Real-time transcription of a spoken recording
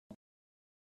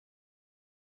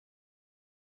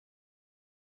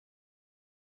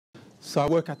So I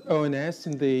work at ONS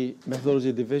in the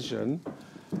methodology division.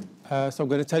 So I'm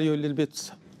going to tell you a little bit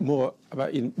more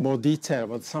about, in more detail,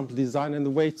 about sample design and the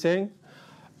weighting.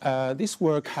 This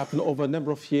work happened over a number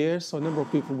of years, so a number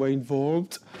of people were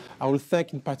involved. I will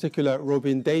thank in particular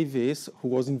Robin Davis, who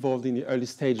was involved in the early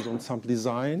stages on sample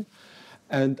design,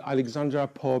 and Alexandra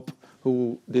Pope,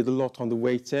 who did a lot on the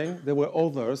weighting. There were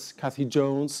others, Kathy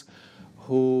Jones,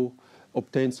 who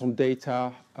obtained some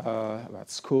data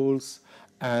about schools,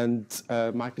 and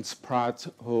Michael Spratt,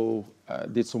 who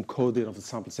did some coding of the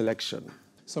sample selection.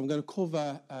 So I'm going to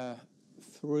cover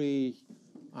three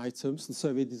items: the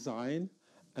survey design,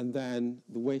 and then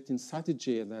the weighting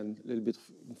strategy, and then a little bit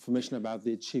of information about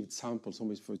the achieved sample, some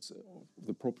of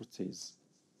the properties.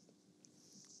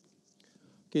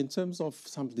 Okay, in terms of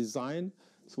sample design,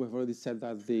 so we've already said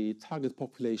that the target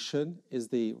population is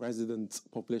the resident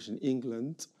population in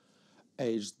England,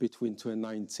 aged between 2 and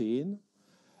 19.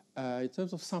 In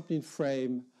terms of sampling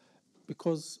frame,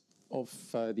 because of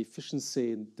the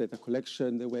efficiency in data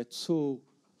collection, there were two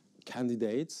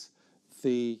candidates: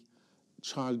 the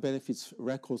Child Benefits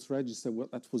Records Register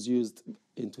that was used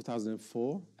in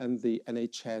 2004 and the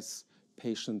NHS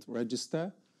Patient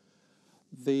Register.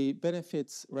 The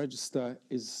Benefits Register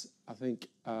is, I think,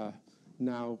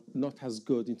 now not as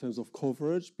good in terms of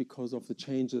coverage because of the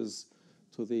changes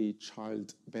to the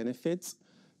child benefits.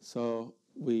 So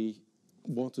we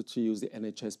wanted to use the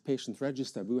NHS Patient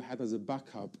Register, but we had as a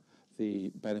backup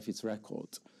the benefits record.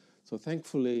 So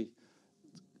thankfully,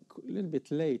 a little bit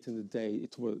late in the day,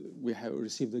 we have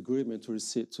received agreement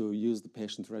to use the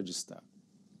patient register.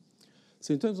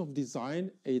 So in terms of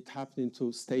design, it happened in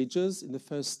two stages. In the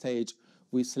first stage,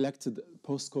 we selected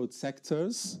postcode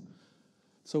sectors.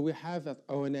 So we have at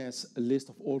ONS a list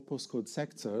of all postcode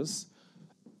sectors.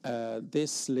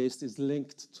 This list is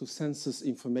linked to census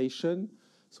information.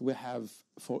 So we have,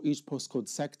 for each postcode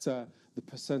sector, the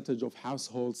percentage of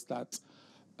households that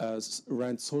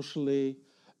rent socially,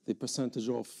 the percentage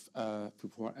of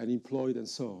people who are unemployed, and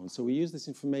so on. So we use this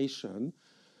information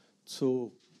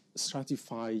to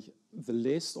stratify the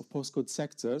list of postcode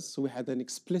sectors. So we had an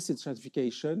explicit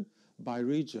stratification by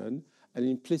region and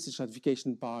an implicit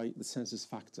stratification by the census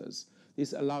factors.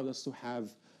 This allowed us to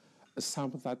have a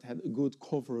sample that had a good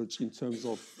coverage in terms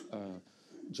of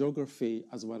geography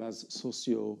as well as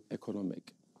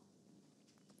socio-economic.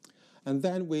 And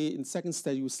then in second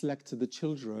stage, we selected the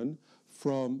children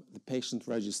from the patient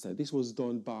register. This was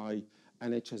done by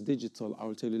NHS Digital. I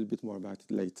will tell you a little bit more about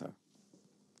it later.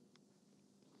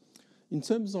 In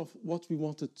terms of what we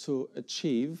wanted to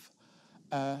achieve,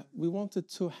 we wanted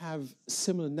to have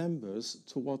similar numbers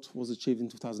to what was achieved in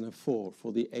 2004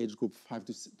 for the age group 5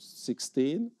 to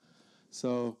 16.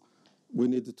 So we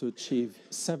needed to achieve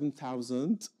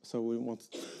 7,000. So we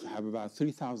wanted to have about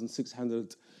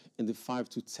 3,600 in the 5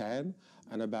 to 10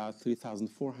 and about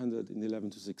 3,400 in the 11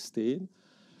 to 16.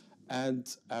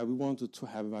 And we wanted to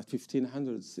have about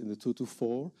 1,500 in the 2 to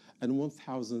 4 and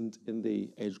 1,000 in the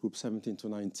age group 17 to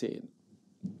 19.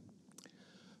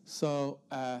 So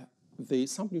the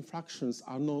sampling fractions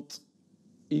are not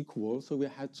equal, so we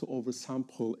had to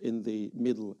oversample in the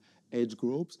middle age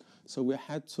groups. So we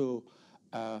had to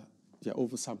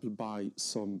oversample by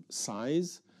some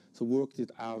size. So we worked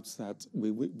it out that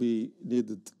we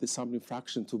needed the sampling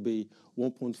fraction to be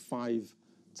 1.5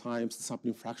 times the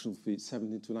sampling fraction of the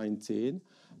 17 to 19.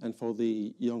 And for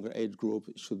the younger age group,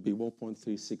 it should be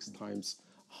 1.36 times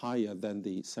higher than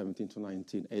the 17 to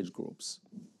 19 age groups.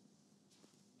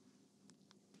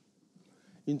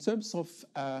 In terms of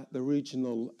the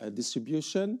regional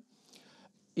distribution,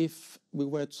 if we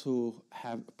were to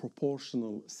have a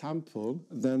proportional sample,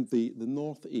 then the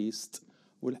northeast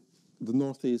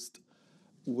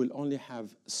will only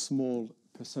have a small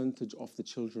percentage of the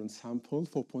children sampled,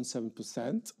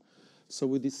 4.7%. So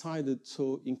we decided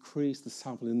to increase the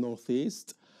sample in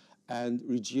northeast and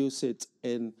reduce it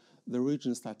in the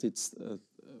regions that it's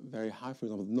very high, for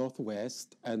example, the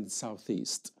northwest and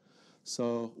southeast.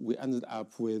 So we ended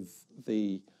up with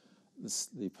the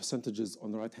percentages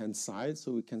on the right-hand side.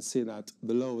 So we can see that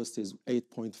the lowest is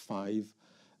 8.5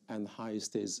 and the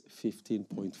highest is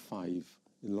 15.5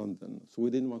 in London. So we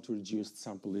didn't want to reduce the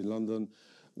sample in London.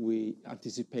 We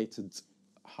anticipated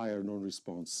higher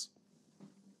non-response.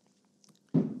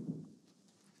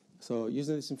 So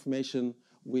using this information,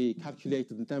 we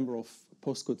calculated the number of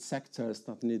postcode sectors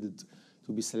that needed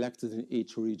to be selected in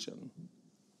each region.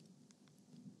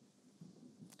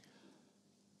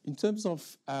 In terms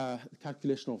of the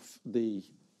calculation of the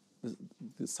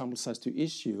sample size to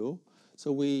issue,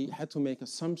 so we had to make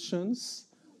assumptions.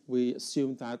 We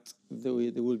assumed that there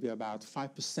will be about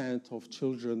 5% of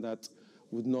children that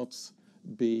would not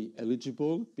be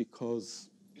eligible because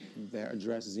their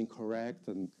address is incorrect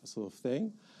and that sort of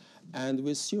thing. And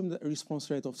we assumed a response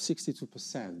rate of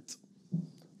 62%.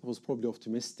 That was probably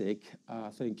optimistic. I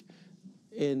think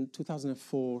in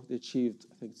 2004, they achieved,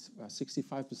 I think,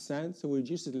 65%, so we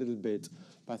reduced it a little bit,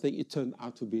 but I think it turned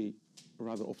out to be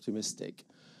rather optimistic.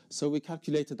 So we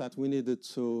calculated that we needed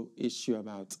to issue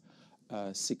about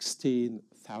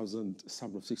 16,000, a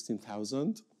sample of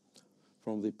 16,000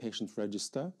 from the patient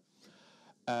register.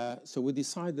 So we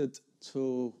decided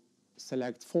to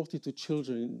select 42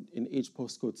 children in each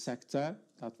postcode sector.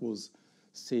 That was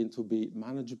seen to be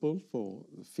manageable for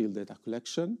field data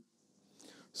collection.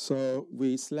 So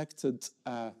we selected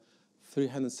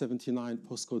 379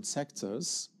 postcode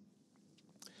sectors,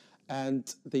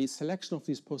 and the selection of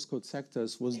these postcode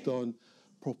sectors was done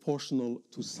proportional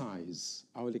to size.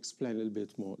 I will explain a little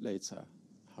bit more later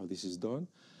how this is done.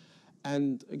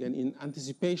 And again, in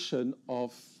anticipation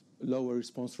of lower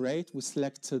response rate, we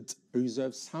selected a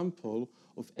reserved sample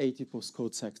of 80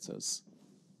 postcode sectors.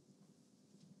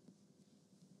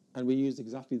 And we used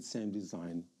exactly the same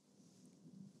design.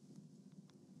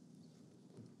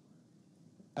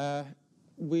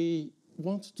 We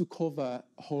wanted to cover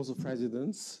halls of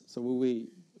residence. So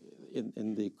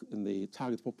in the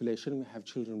target population, we have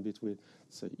children between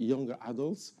younger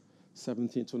adults,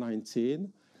 17 to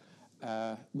 19.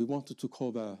 We wanted to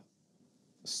cover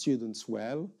students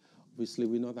well. Obviously,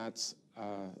 we know that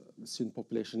the student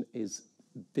population is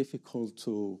difficult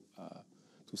to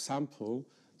sample,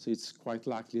 so it's quite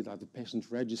likely that the patient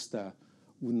register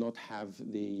would not have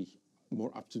the more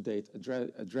up-to-date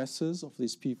addresses of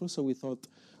these people. So we thought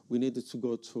we needed to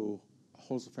go to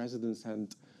halls of residence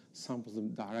and sample them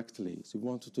directly. So we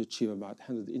wanted to achieve about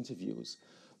 100 interviews.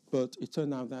 But it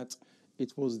turned out that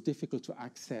it was difficult to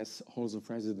access halls of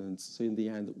residence. So in the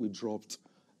end, we dropped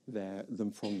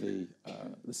them from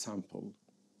the sample.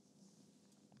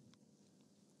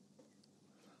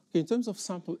 In terms of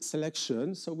sample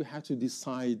selection, so we had to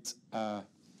decide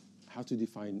how to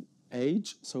define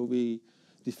age. So we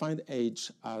defined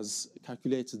age as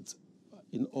calculated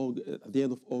at the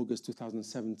end of August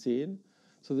 2017.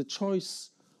 So the choice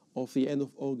of the end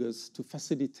of August to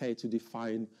facilitate to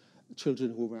define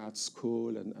children who were at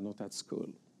school and not at school.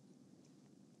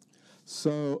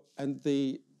 So, and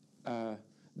the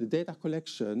data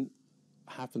collection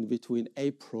happened between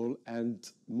April and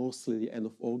mostly the end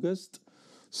of August.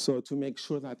 So to make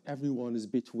sure that everyone is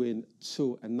between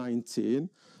 2 and 19,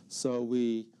 so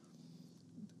we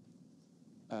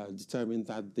determined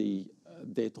that the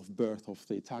date of birth of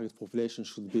the target population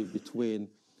should be between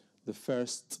the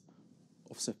 1st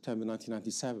of September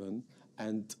 1997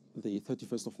 and the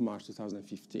 31st of March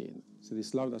 2015. So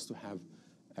this allowed us to have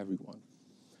everyone.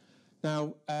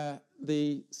 Now,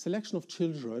 the selection of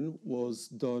children was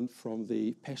done from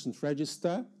the patient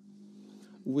register.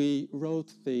 We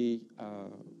wrote the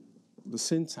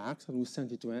syntax and we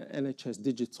sent it to NHS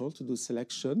Digital to do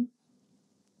selection.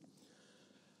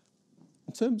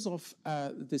 In terms of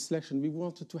the selection, we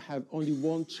wanted to have only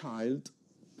one child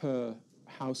per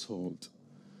household.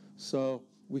 So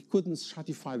we couldn't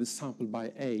stratify the sample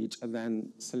by age and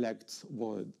then select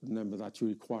what number that you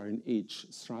require in each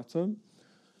stratum.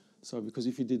 So because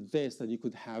if you did this, then you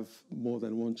could have more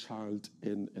than one child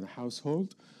in a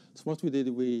household. So what we did,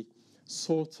 we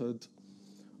sorted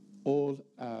all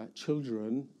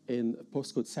children in a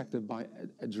postcode sector by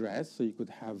address. So you could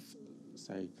have,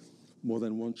 say, more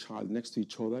than one child next to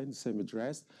each other in the same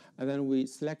address. And then we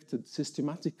selected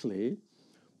systematically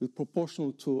with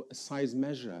proportional to a size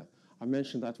measure. I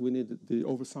mentioned that we needed the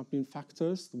oversampling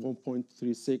factors,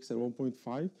 1.36 and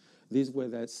 1.5. These were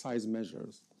the size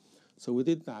measures. So we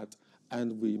did that,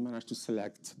 and we managed to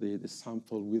select the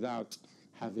sample without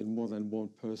having more than one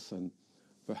person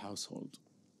per household.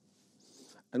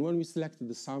 And when we selected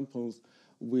the samples,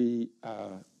 we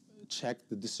checked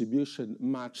the distribution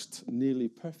matched nearly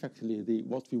perfectly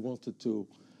what we wanted to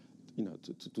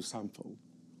sample.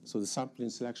 So the sampling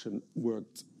selection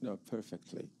worked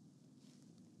perfectly.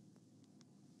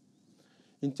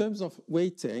 In terms of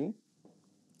weighting,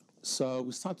 so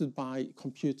we started by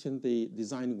computing the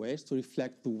design weights to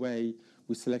reflect the way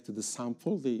we selected the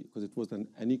sample, because it was an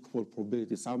equal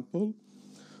probability sample.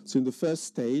 So in the first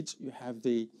stage, you have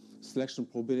the selection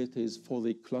probabilities for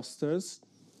the clusters.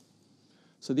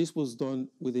 So this was done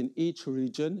within each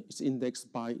region. It's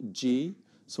indexed by G.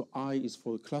 So I is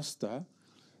for a cluster.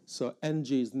 So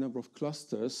NG is the number of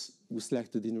clusters we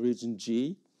selected in region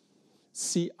G.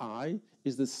 CI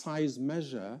is the size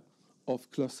measure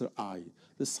of cluster I.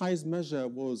 The size measure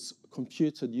was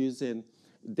computed using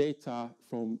data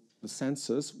from the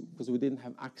census because we didn't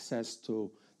have access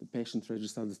to the patient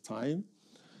register at the time.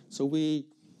 So we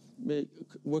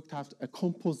worked out a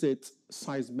composite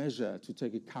size measure to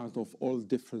take account of all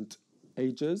different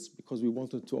ages, because we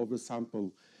wanted to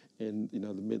oversample in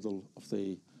the middle of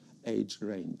the age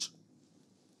range.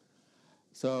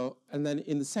 So, and then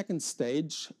in the second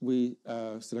stage, we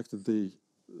selected the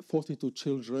 42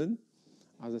 children,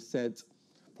 as I said,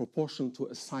 proportional to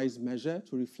a size measure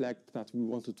to reflect that we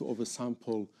wanted to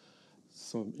oversample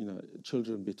some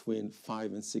children between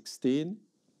 5 and 16.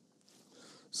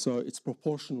 So it's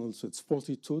proportional, so it's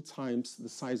 42 times the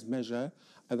size measure,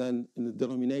 and then in the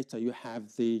denominator you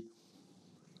have the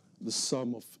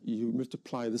sum of, you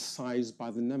multiply the size by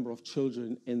the number of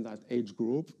children in that age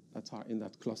group that are in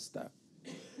that cluster.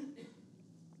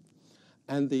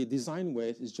 And the design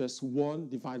weight is just 1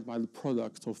 divided by the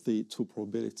product of the two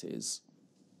probabilities.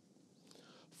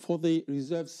 For the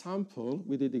reserved sample,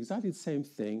 we did exactly the same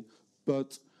thing,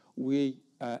 but we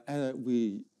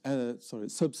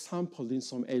subsampled in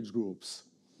some age groups,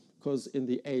 because in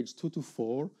the age 2 to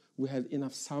 4, we had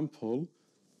enough sample,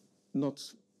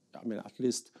 at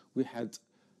least we had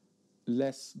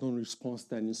less non-response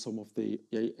than in some of the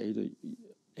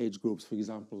age groups, for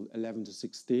example, 11 to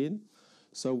 16.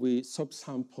 So we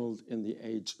subsampled in the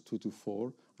age 2 to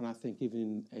 4, and I think even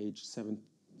in age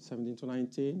 17 to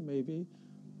 19, maybe.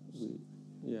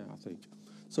 I think.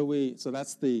 So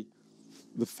that's the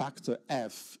factor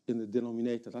F in the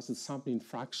denominator. That's the sampling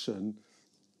fraction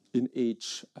in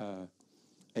each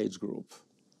age group.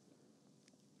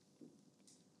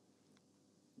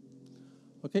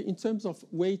 Okay, in terms of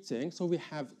weighting, so we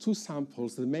have 2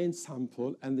 samples, the main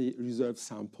sample and the reserve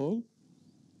sample.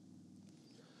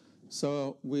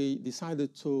 So we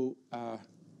decided to,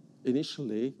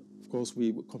 initially, of course,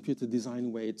 we computed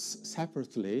design weights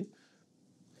separately,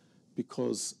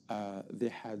 because they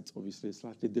had obviously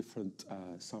slightly different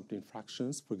sampling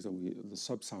fractions, for example, the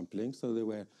subsampling, so they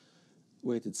were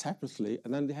weighted separately,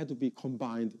 and then they had to be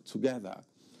combined together.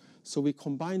 So we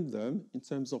combined them in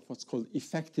terms of what's called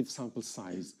effective sample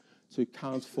size, to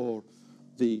account for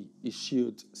the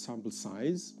issued sample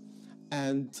size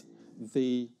and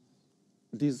the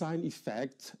design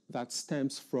effect that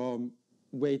stems from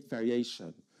weight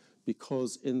variation,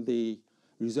 because in the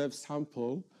reserve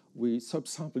sample, we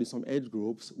subsampled in some age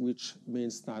groups, which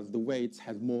means that the weights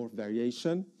had more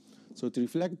variation. So to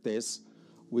reflect this,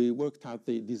 we worked out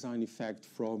the design effect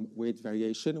from weight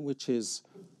variation, which has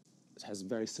a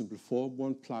very simple form,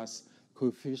 1 plus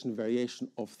coefficient variation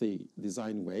of the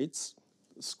design weights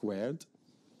squared.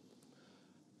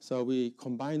 So we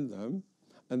combined them,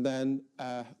 and then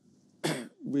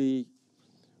we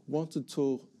wanted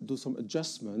to do some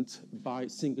adjustment by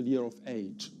single year of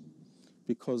age,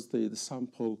 because the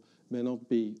sample may not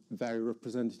be very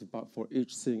representative for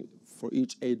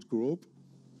each age group,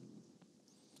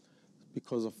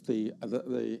 because of the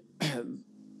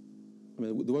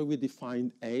way we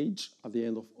defined age at the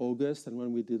end of August and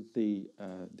when we did the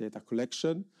data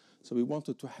collection. So we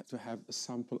wanted to have a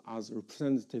sample as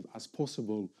representative as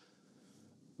possible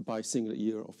by single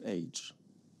year of age.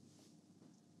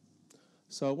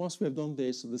 So once we have done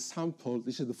this, the sample,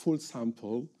 this is the full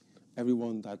sample,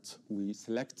 everyone that we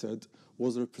selected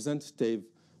was representative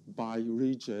by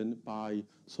region, by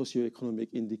socioeconomic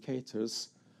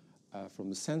indicators from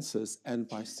the census, and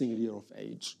by single year of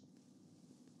age.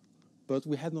 But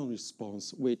we had no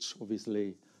response, which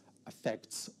obviously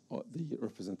affects the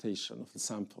representation of the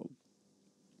sample.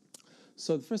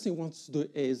 So the first thing we want to do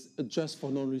is adjust for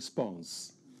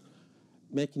non-response,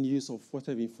 making use of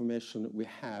whatever information we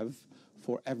have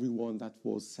for everyone that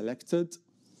was selected.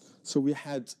 So we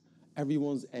had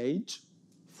everyone's age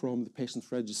from the patient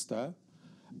register,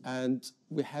 and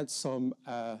we had some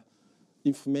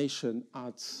information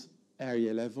at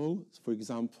area level, for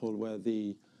example, where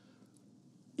the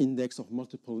index of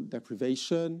multiple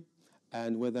deprivation,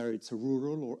 and whether it's a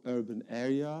rural or urban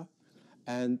area,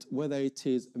 and whether it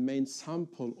is a main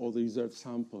sample or the reserve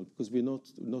sample, because we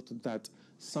noted that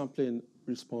sampling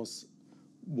response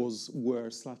was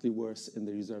slightly worse in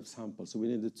the reserve sample, so we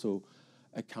needed to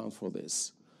account for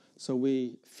this. So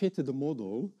we fitted the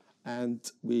model, and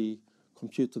we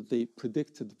computed the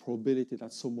predicted probability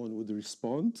that someone would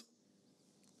respond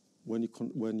when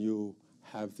you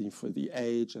have the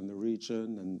age and the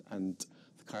region and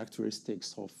the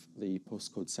characteristics of the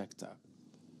postcode sector.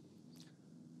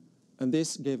 And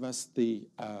this gave us the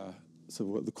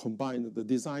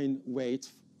design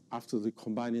weight after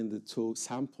combining the two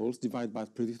samples divided by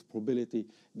predicted probability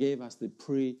gave us the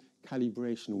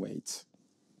pre-calibration weight.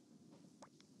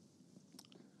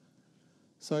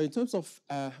 So in terms of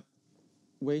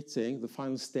weighting, the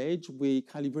final stage, we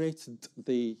calibrated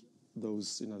the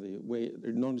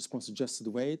non-response adjusted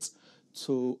weights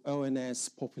to ONS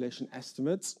population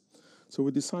estimates. So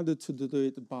we decided to do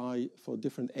it for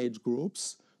different age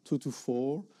groups, 2 to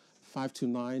 4, 5 to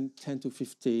 9, 10 to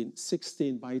 15,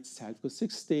 16 by itself. Because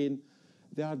 16,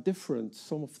 they are different.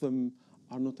 Some of them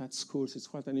are not at school, so it's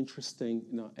quite an interesting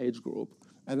age group.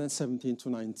 And then 17 to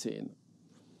 19.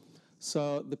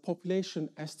 So the population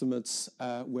estimates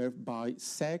were by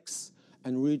sex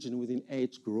and region within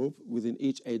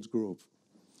each age group.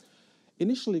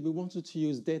 Initially, we wanted to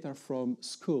use data from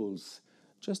schools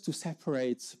just to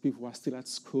separate people who are still at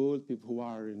school, people who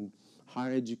are in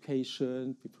higher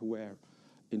education, people who are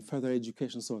in further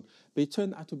education, and so on. But it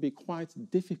turned out to be quite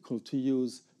difficult to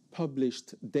use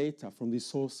published data from these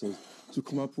sources to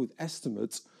come up with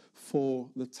estimates for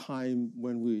the time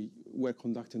when we were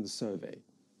conducting the survey.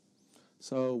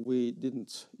 So we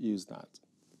didn't use that.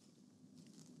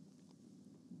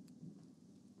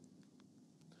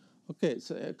 Okay,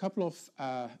 so a couple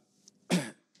of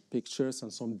pictures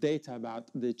and some data about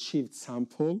the achieved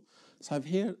sample. So I have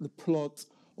here the plot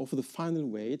of the final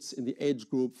weights in the age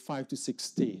group 5 to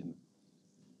 16.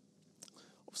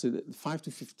 Obviously, the 5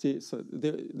 to 15, so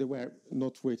they were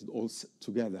not weighted all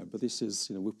together, but this is,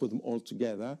 we put them all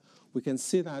together. We can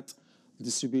see that the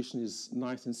distribution is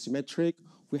nice and symmetric.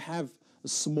 We have a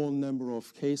small number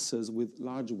of cases with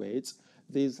large weights.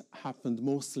 These happened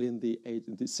mostly in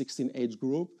the 16 age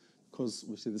group, because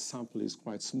we see the sample is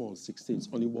quite small, 16, it's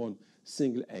only one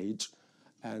single age.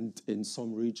 And in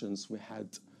some regions, we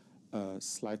had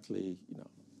slightly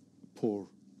poor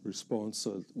response,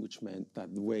 which meant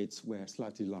that the weights were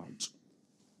slightly large.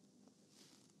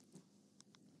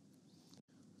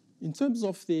 In terms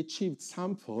of the achieved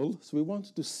sample, so we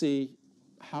wanted to see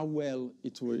how well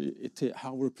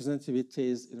how representative it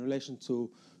is in relation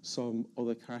to some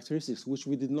other characteristics, which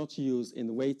we did not use in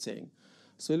the weighting.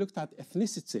 So we looked at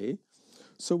ethnicity.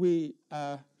 So we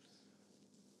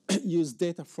used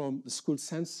data from the school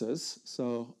census,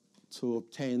 so to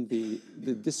obtain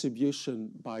the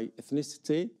distribution by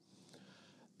ethnicity.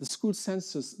 The school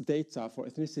census data for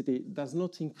ethnicity does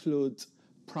not include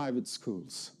private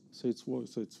schools, so it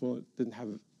didn't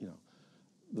have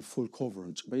the full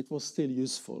coverage, but it was still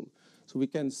useful. So we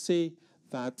can see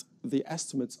that the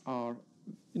estimates are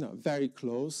very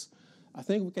close. I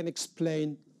think we can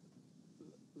explain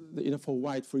for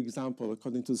white, for example,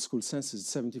 according to the school census,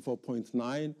 it's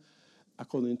 74.9.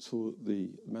 According to the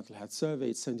mental health survey,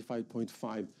 it's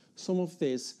 75.5. Some of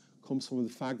this comes from the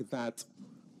fact that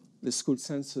the school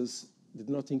census did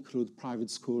not include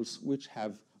private schools, which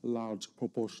have a large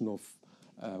proportion of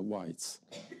whites.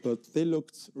 But they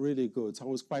looked really good. So I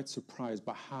was quite surprised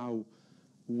by how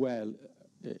well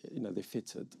they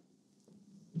fitted.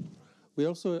 We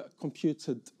also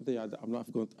computed I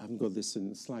haven't got this in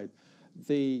the slide,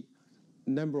 the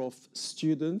number of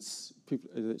students, people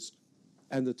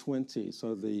under 20,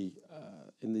 so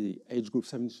in the age group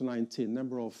 17 to 19,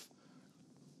 number of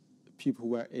people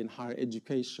who were in higher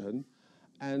education,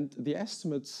 and the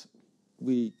estimates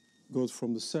we got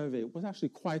from the survey was actually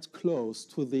quite close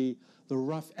to the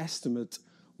rough estimate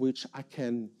which I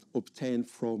can obtain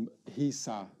from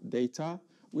HISA data,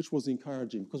 which was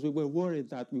encouraging, because we were worried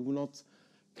that we would not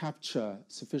capture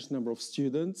sufficient number of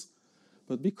students.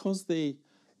 But because the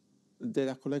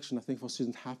data collection, I think, for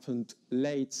students happened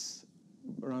late,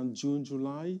 around June,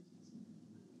 July,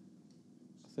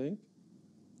 I think.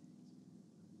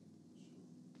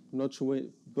 I'm not sure,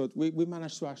 but we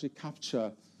managed to actually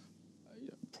capture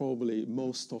probably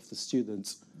most of the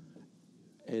students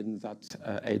in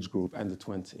that age group, under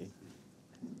 20.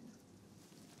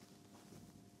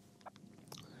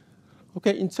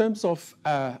 Okay, in terms of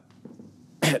the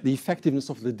effectiveness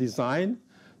of the design,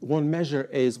 one measure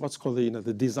is what's called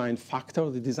the design factor,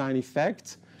 the design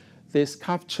effect. This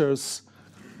captures,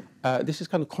 this is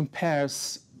kind of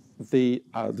compares the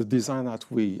design that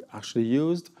we actually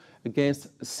used against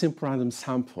a simple random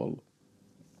sample.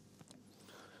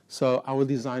 So our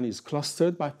design is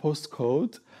clustered by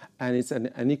postcode, and it's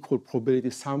an equal probability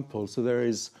sample. So there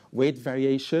is weight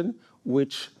variation,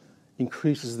 which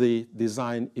increases the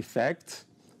design effect.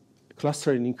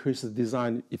 Clustering increases the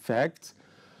design effect.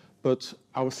 But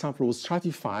our sample was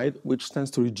stratified, which tends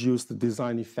to reduce the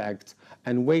design effect,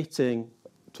 and weighting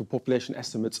to population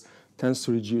estimates tends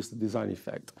to reduce the design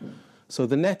effect. So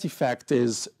the net effect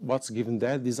is what's given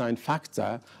there, design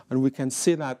factor, and we can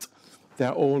see that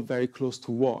they're all very close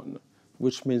to 1,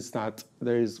 which means that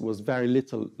there was very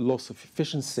little loss of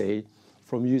efficiency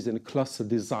from using a cluster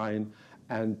design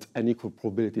and an equal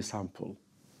probability sample.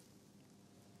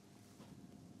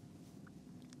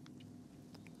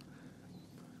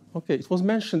 Okay, it was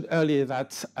mentioned earlier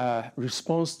that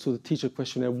response to the teacher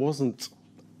questionnaire wasn't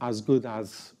as good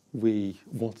as we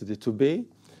wanted it to be.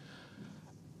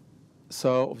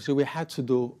 So obviously we had to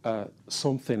do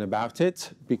something about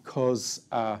it because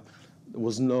there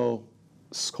was no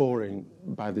scoring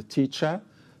by the teacher.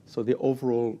 So the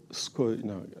overall score,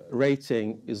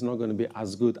 rating is not going to be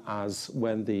as good as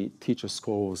when the teacher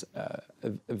score was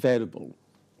available.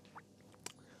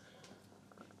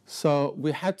 So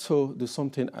we had to do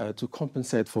something to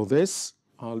compensate for this.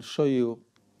 I'll show you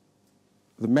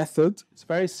the method. It's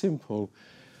very simple.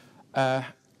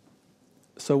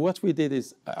 So what we did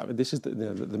is, this is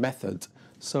the method.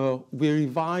 So we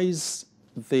revise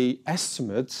the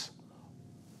estimate.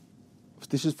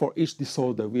 This is for each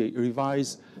disorder. We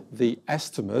revise the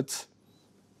estimate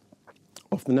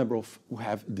of the number of who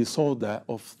have disorder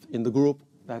in the group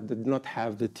that did not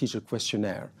have the teacher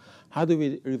questionnaire. How do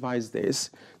we revise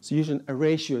this? It's using a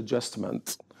ratio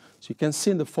adjustment. So you can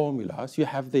see in the formula, so you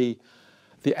have the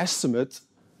estimate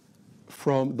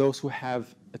from those who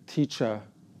have a teacher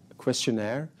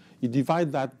questionnaire. You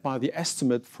divide that by the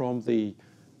estimate from the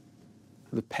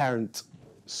parent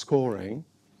scoring,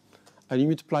 and you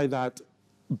multiply that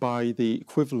by the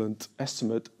equivalent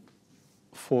estimate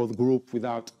for the group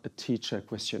without a teacher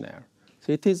questionnaire.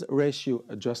 So it is a ratio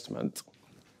adjustment.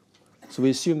 So we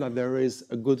assume that there is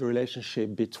a good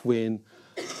relationship between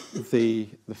the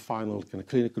final kind of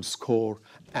clinical score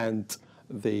and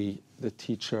the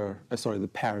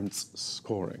parent's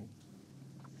scoring.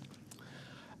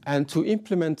 And to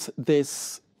implement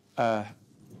this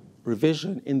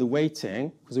revision in the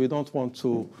weighting, because we don't want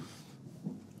to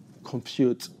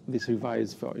compute this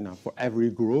revise for every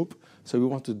group, so we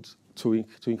wanted to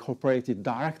incorporate it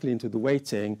directly into the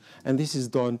weighting, and this is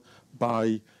done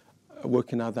by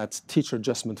working out that teacher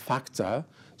adjustment factor.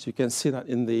 So you can see that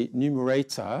in the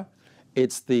numerator,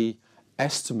 it's the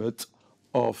estimate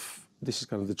of, this is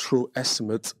kind of the true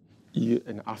estimate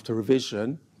after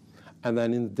revision, and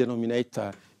then in the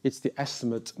denominator, it's the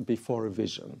estimate before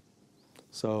revision.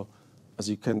 So as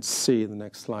you can see in the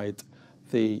next slide,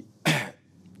 the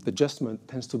adjustment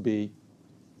tends to be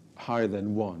higher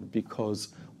than 1 because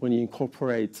when you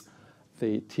incorporate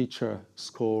the teacher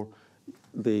score,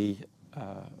 the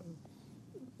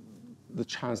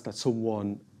chance that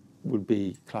someone would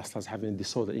be classed as having a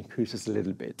disorder increases a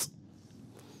little bit.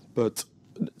 But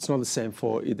it's not the same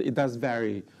for, it does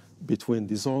vary between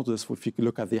disorders. If you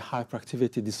look at the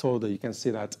hyperactivity disorder, you can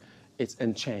see that it's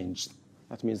unchanged.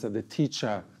 That means that the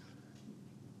teacher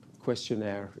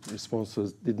questionnaire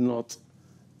responses did not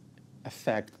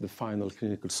affect the final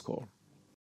clinical score.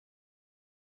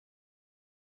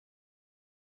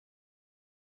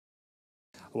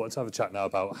 I want to have a chat now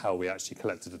about how we actually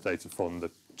collected the data from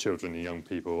the children and young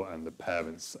people and the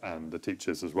parents and the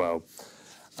teachers as well.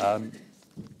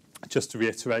 Just to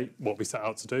reiterate what we set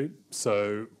out to do,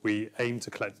 so we aim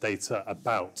to collect data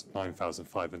about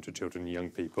 9,500 children and young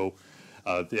people.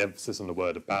 The emphasis on the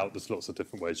word about, there's lots of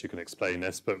different ways you can explain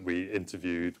this, but we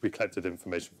collected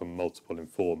information from multiple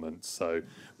informants, so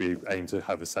we aim to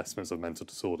have assessments of mental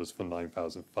disorders for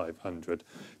 9,500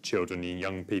 children and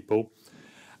young people.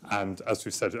 And as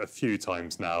we've said a few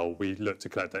times now, we look to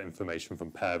collect that information from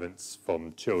parents,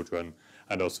 from children,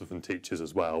 and also from teachers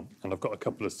as well. And I've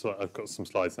got some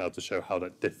slides now to show how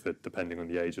that differed depending on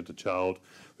the age of the child,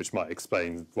 which might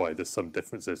explain why there's some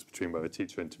differences between where a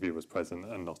teacher interview was present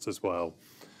and not as well.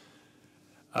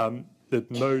 The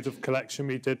mode of collection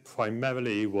we did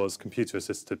primarily was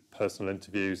computer-assisted personal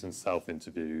interviews and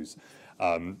self-interviews.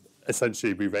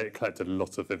 Essentially, we collected a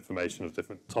lot of information of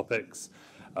different topics.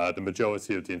 The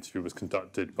majority of the interview was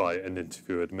conducted by an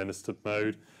interviewer-administered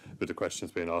mode, with the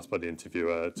questions being asked by the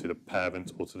interviewer to the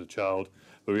parent or to the child.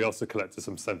 But we also collected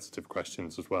some sensitive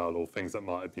questions as well, or things that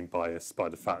might have been biased by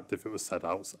the fact if it was said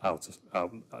out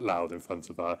loud in front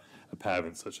of a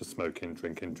parent, such as smoking,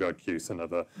 drinking, drug use, and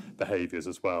other behaviours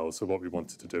as well. So what we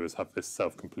wanted to do is have this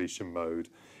self-completion mode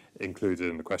included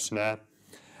in the questionnaire.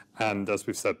 And as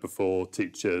we've said before,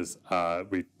 teachers,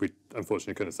 we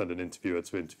unfortunately couldn't send an interviewer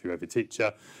to interview every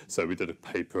teacher, so we did a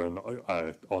paper and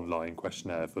online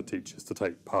questionnaire for teachers to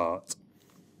take part.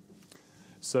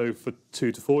 So for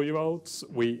 2 to 4 year olds,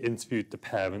 we interviewed the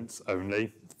parents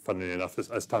only. Funnily enough,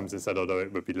 as Tamsin said, although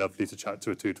it would be lovely to chat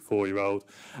to a 2 to 4 year old,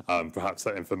 perhaps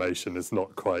that information is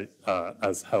not quite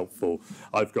as helpful.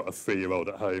 I've got a 3-year-old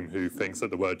at home who thinks that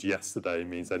the word yesterday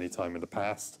means any time in the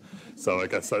past. So I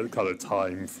guess that kind of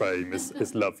time frame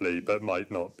is lovely, but might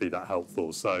not be that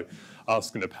helpful. So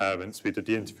asking the parents, we did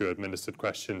the interview administered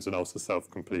questions and also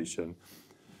self-completion.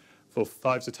 For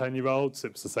 5 to 10 year olds,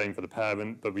 it was the same for the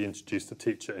parent, but we introduced a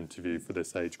teacher interview for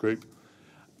this age group.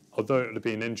 although it would have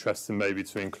been interesting maybe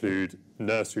to include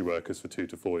nursery workers for 2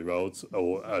 to 4-year-olds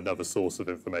or another source of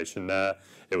information there,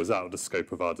 it was out of the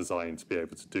scope of our design to be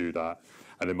able to do that.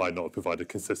 And it might not have provided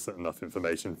consistent enough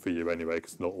information for you anyway,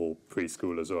 because not all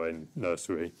preschoolers are in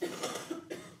nursery.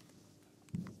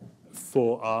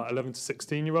 For our 11 to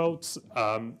 16-year-olds,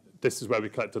 this is where we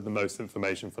collected the most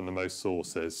information from the most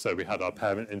sources. So we had our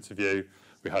parent interview,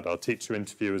 we had our teacher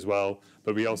interview as well,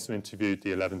 but we also interviewed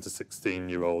the 11 to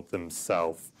 16-year-old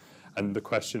themselves. And the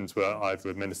questions were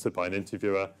either administered by an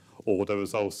interviewer, or there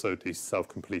was also the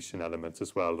self-completion element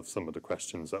as well of some of the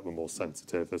questions that were more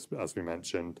sensitive, as we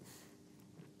mentioned.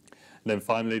 And then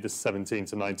finally, the 17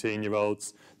 to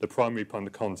 19-year-olds. The primary point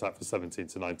of contact for 17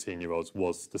 to 19-year-olds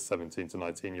was the 17 to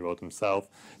 19-year-old themselves.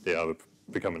 They are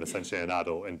becoming essentially an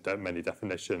adult in many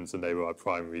definitions, and they were our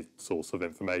primary source of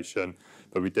information.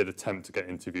 But we did attempt to get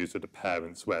interviews with the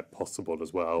parents where possible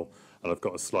as well. And I've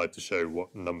got a slide to show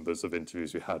what numbers of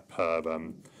interviews we had per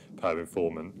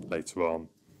informant later on.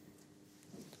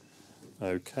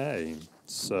 Okay,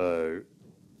 so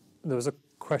there was a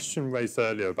question raised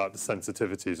earlier about the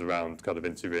sensitivities around kind of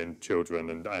interviewing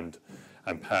children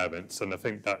and parents, and I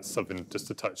think that's something just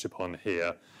to touch upon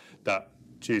here, that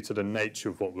due to the nature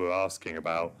of what we're asking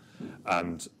about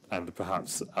and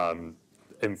perhaps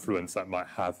influence that might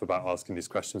have about asking these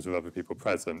questions with other people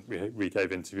present, we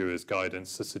gave interviewers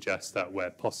guidance to suggest that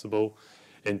where possible,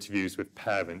 interviews with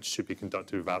parents should be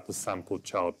conducted without the sampled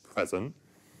child present.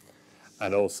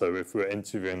 And also, if we're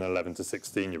interviewing an 11 to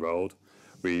 16-year-old,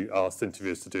 we asked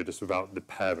interviewers to do this without the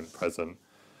parent present.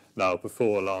 Now,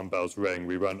 before alarm bells ring,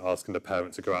 we weren't asking the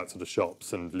parent to go out to the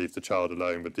shops and leave the child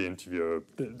alone with the interviewer.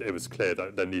 It was clear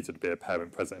that there needed to be a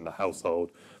parent present in the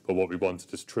household, but what we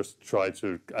wanted is try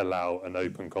to allow an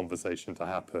open conversation to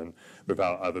happen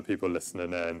without other people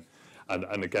listening in.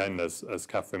 And again, as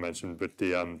Katharine mentioned, with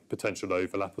the potential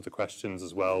overlap of the questions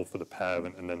as well for the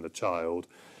parent and then the child,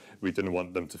 we didn't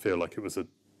want them to feel like it was a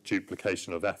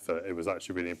duplication of effort. It was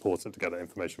actually really important to get that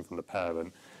information from the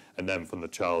parent and then from the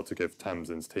child to give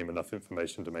Tamsin's team enough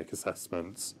information to make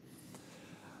assessments.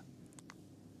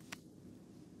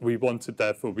 We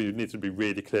needed to be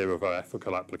really clear of our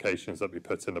ethical applications that we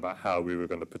put in about how we were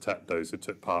going to protect those who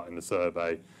took part in the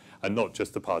survey, and not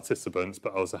just the participants,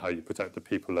 but also how you protect the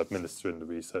people administering the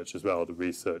research as well, the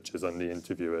researchers and the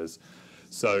interviewers.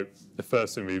 So the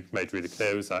first thing we made really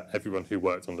clear is that everyone who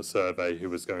worked on the survey, who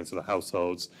was going to the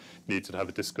households, needed to have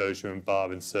a disclosure and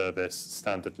bar in service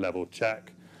standard level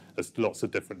check. There's lots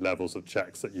of different levels of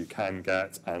checks that you can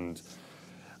get, and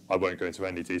I won't go into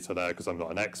any detail there because I'm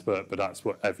not an expert, but that's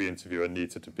what every interviewer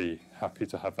needed to be happy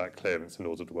to have that clearance in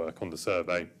order to work on the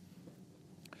survey.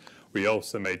 We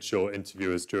also made sure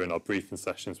interviewers during our briefing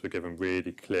sessions were given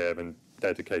really clear and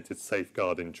dedicated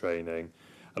safeguarding training.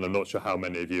 And I'm not sure how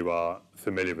many of you are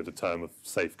familiar with the term of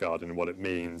safeguarding and what it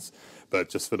means, but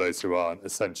just for those who aren't,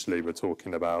 essentially we're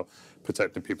talking about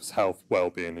protecting people's health,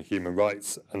 well-being and human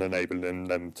rights and enabling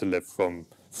them to live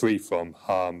free from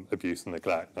harm, abuse and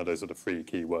neglect. Now those are the 3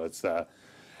 key words there.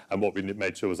 And what we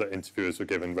made sure was that interviewers were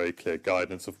given very clear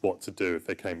guidance of what to do if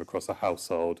they came across a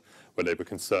household where they were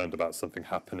concerned about something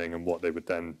happening and what they would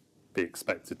then be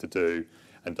expected to do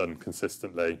and done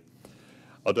consistently.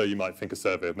 Although you might think a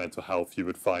survey of mental health, you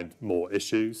would find more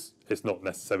issues. It's not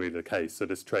necessarily the case. So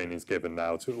this training is given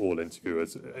now to all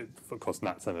interviewers across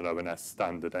NatCen and ONS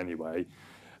standard anyway,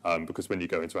 because when you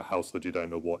go into a household, you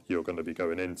don't know what you're going to be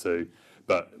going into.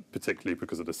 But particularly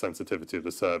because of the sensitivity of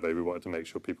the survey, we wanted to make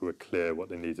sure people were clear what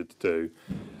they needed to do.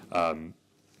 And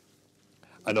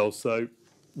also,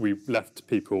 we left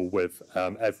people with,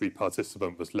 every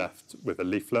participant was left with a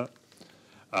leaflet,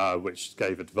 which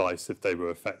gave advice if they were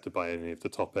affected by any of the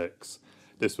topics.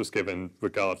 This was given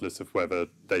regardless of whether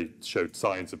they showed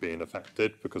signs of being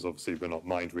affected, because obviously we're not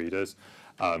mind readers,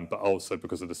 but also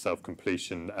because of the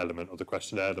self-completion element of the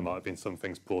questionnaire. There might have been some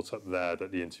things brought up there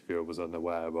that the interviewer was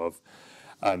unaware of.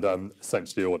 And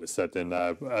essentially all it said in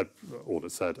at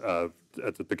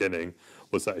the beginning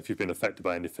was that if you've been affected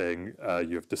by anything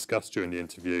you have discussed during the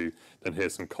interview, then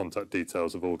here's some contact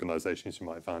details of organisations you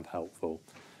might find helpful.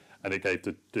 And it gave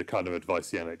the kind of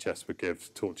advice the NHS would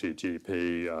give: talk to your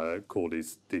GP, call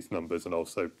these numbers, and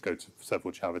also go to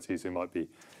several charities who might be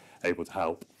able to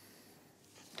help.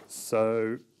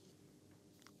 So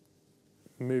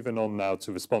moving on now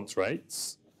to response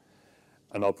rates.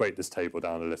 And I'll break this table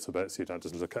down a little bit so you don't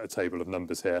just look at a table of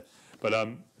numbers here. But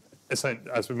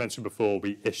as we mentioned before,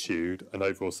 we issued an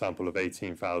overall sample of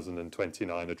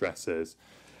 18,029 addresses.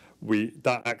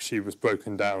 That actually was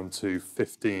broken down to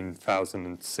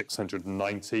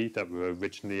 15,690 that were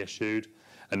originally issued.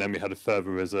 And then we had a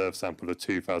further reserve sample of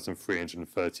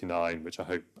 2,339, which I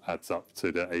hope adds up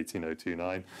to the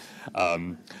 18,029,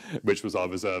 which was our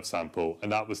reserve sample.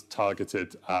 And that was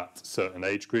targeted at certain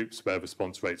age groups where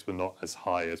response rates were not as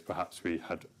high as perhaps we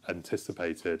had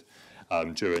anticipated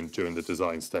during the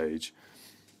design stage.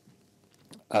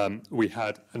 We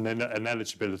had an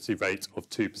eligibility rate of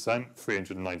 2%,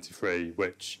 393,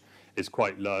 which is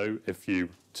quite low if you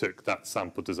took that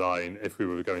sample design. If we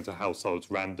were going to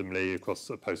households randomly across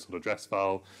a postal address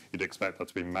file, you'd expect that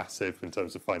to be massive in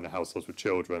terms of finding households with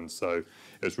children. So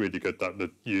it was really good that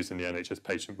using the NHS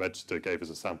patient register gave us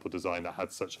a sample design that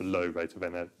had such a low rate of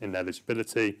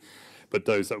ineligibility. But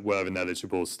those that were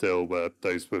ineligible still were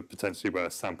those were potentially where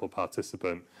a sample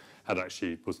participant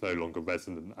was no longer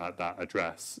resident at that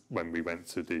address when we went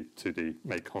to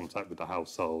make contact with the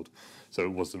household. So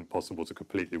it wasn't possible to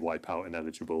completely wipe out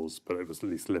ineligibles, but it was at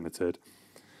least limited.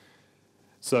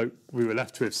 So we were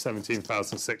left with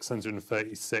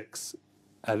 17,636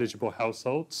 eligible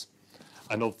households,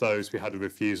 and of those we had a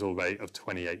refusal rate of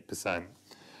 28%.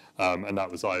 And that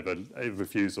was either a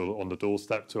refusal on the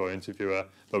doorstep to our interviewer,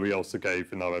 but we also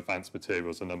gave in our advanced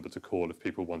materials a number to call if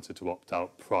people wanted to opt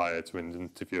out prior to an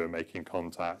interviewer making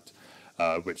contact,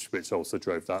 which also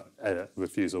drove that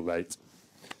refusal rate.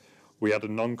 We had a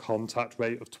non-contact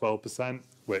rate of 12%,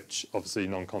 which obviously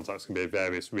non-contacts can be of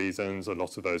various reasons. A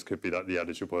lot of those could be that the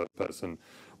eligible person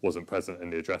wasn't present in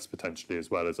the address potentially,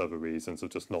 as well as other reasons of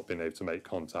just not being able to make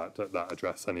contact at that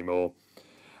address anymore.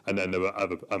 And then there were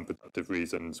other unproductive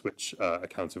reasons which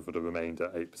accounted for the remainder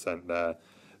 8% there,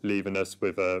 leaving us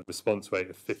with a response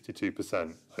rate of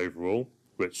 52% overall,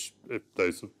 which, if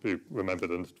those who remember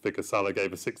the figure Salah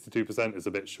gave us 62%, is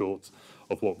a bit short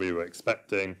of what we were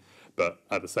expecting. But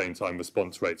at the same time,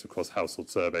 response rates across household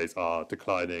surveys are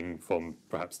declining from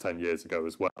perhaps 10 years ago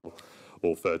as well,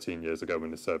 or 13 years ago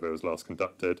when the survey was last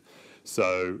conducted.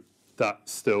 So that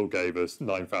still gave us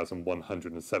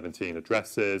 9,117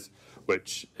 addresses,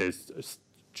 which is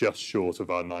just short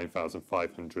of our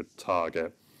 9,500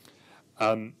 target.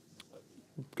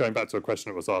 Going back to a question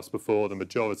that was asked before, the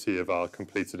majority of our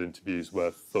completed interviews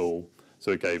were full,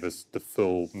 so it gave us the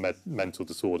full mental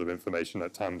disorder information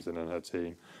that Tamsin and her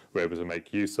team were able to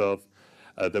make use of.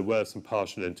 There were some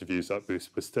partial interviews that we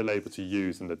were still able to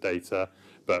use in the data,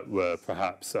 but were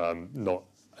perhaps not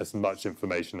as much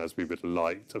information as we would have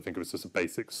liked. I think it was just a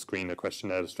basic screener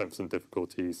questionnaire, the strengths and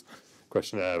difficulties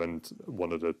questionnaire, and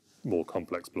one of the more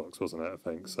complex blocks, wasn't it, I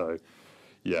think. So,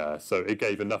 yeah, so it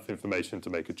gave enough information to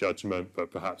make a judgment,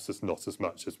 but perhaps just not as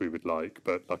much as we would like.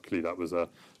 But luckily that was a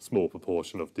small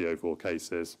proportion of the overall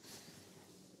cases.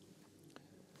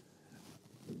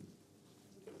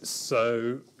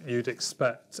 So you'd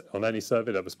expect on any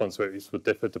survey that response rates would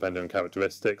differ depending on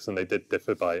characteristics, and they did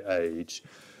differ by age.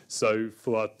 So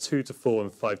for our 2 to 4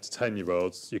 and 5 to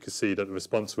 10-year-olds, you can see that the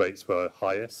response rates were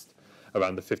highest,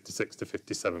 around the 56 to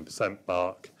 57%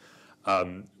 mark,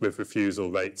 with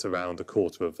refusal rates around a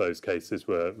quarter of those cases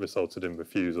were resulted in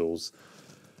refusals.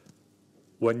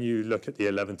 When you look at the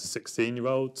 11 to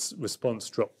 16-year-olds, response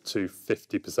dropped to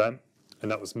 50%,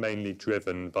 and that was mainly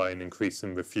driven by an increase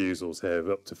in refusals here,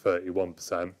 up to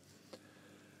 31%.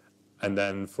 And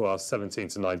then for our 17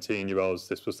 to 19-year-olds,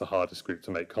 this was the hardest group to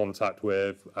make contact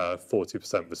with,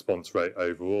 40% response rate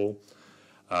overall.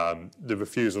 The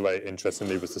refusal rate,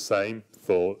 interestingly, was the same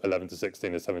for 11 to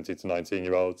 16 and 17 to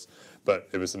 19-year-olds, but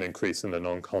it was an increase in the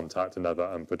non-contact and other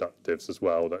unproductives as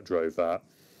well that drove that.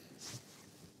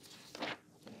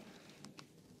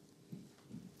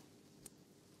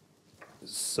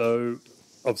 So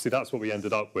obviously that's what we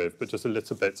ended up with, but just a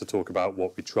little bit to talk about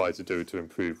what we tried to do to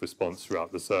improve response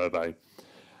throughout the survey.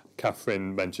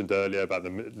 Katharine mentioned earlier about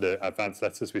the advance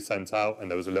letters we sent out,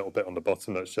 and there was a little bit on the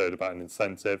bottom that showed about an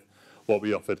incentive. What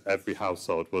we offered every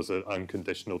household was an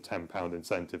unconditional £10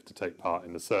 incentive to take part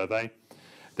in the survey.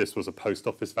 This was a post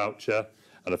office voucher,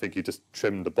 and I think you just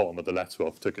trimmed the bottom of the letter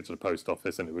off, took it to the post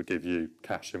office, and it would give you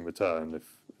cash in return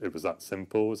if it was that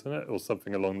simple, wasn't it? Or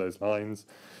something along those lines.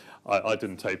 I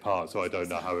didn't take part, so I don't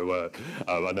know how it worked.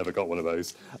 I never got one of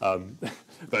those.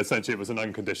 But essentially, it was an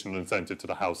unconditional incentive to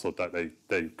the household that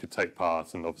they could take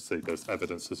part, and obviously there's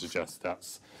evidence to suggest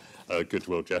that's a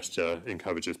goodwill gesture,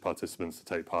 encourages participants to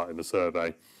take part in the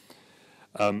survey.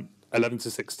 11 to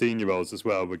 16-year-olds as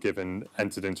well were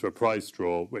entered into a prize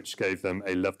draw, which gave them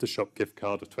a Love to Shop gift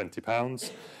card of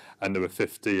 £20, and there were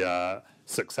 50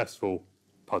 successful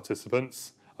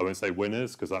participants. I won't say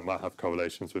winners, because that might have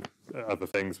correlations with other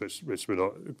things which we're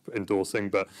not endorsing,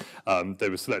 but they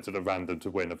were selected at random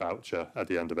to win a voucher at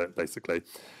the end of it, basically.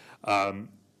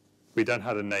 We then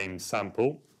had a named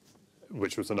sample,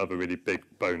 which was another really big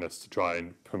bonus to try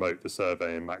and promote the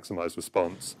survey and maximise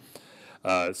response.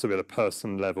 So we had a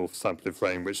person-level sampling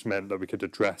frame, which meant that we could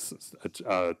address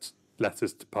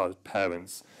letters to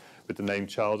parents with the named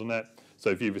child on it. So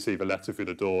if you receive a letter through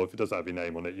the door, if it doesn't have your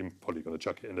name on it, you're probably going to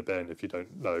chuck it in the bin if you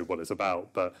don't know what it's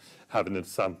about. But having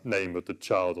the name of the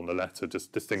child on the letter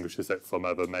just distinguishes it from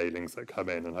other mailings that come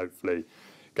in and hopefully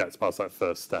gets past that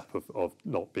first step of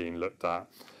not being looked at.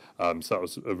 So that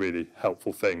was a really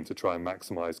helpful thing to try and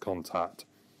maximise contact.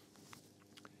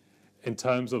 In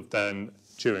terms of then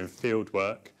during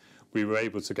fieldwork, we were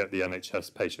able to get the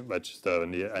NHS patient register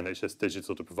and the NHS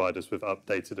Digital to provide us with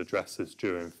updated addresses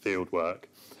during fieldwork.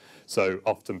 So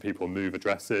often people move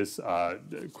addresses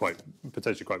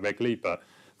potentially quite regularly, but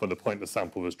from the point the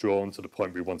sample was drawn to the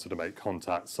point we wanted to make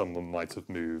contact, someone might have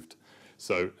moved.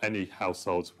 So any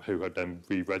households who had then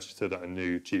re-registered at a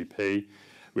new GP,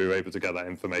 we were able to get that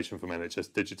information from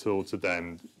NHS Digital to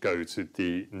then go to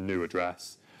the new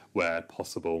address where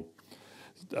possible.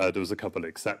 There was a couple of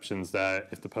exceptions there.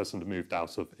 If the person had moved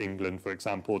out of England, for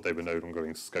example, they were no longer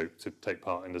in scope to take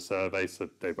part in the survey, so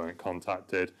they weren't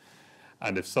contacted.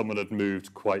 And if someone had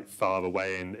moved quite far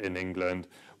away in England,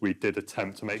 we did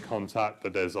attempt to make contact,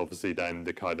 but there's obviously then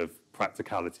the kind of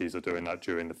practicalities of doing that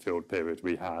during the field period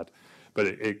we had. But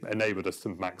it enabled us to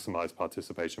maximise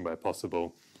participation where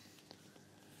possible.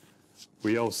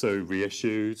 We also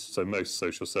reissued, so most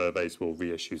social surveys will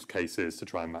reissue cases to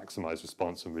try and maximise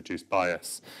response and reduce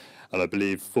bias. And I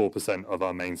believe 4% of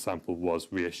our main sample was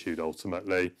reissued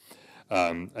ultimately.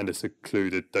 And this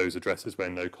included those addresses where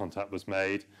no contact was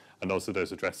made, and also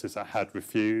those addresses that had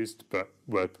refused, but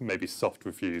were maybe soft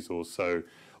refusals, or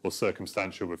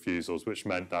circumstantial refusals, which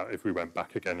meant that if we went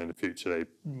back again in the future, they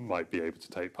might be able to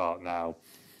take part now.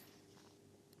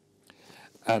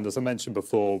 And as I mentioned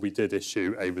before, we did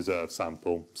issue a reserve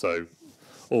sample. So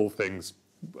all things,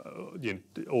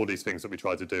 all these things that we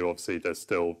try to do, obviously there's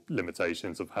still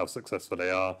limitations of how successful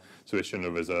they are. So issuing a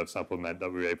reserve sample meant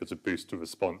that we were able to boost the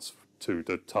response to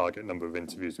the target number of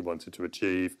interviews we wanted to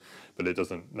achieve, but it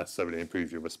doesn't necessarily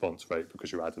improve your response rate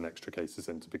because you're adding extra cases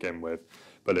in to begin with.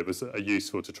 But it was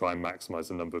useful to try and maximise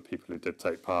the number of people who did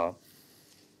take part.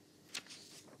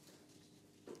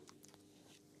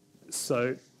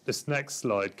 So this next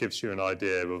slide gives you an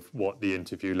idea of what the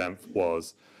interview length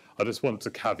was. I just want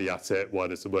to caveat it why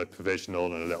there's the word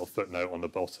provisional and a little footnote on the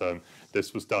bottom.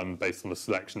 This was done based on a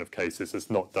selection of cases.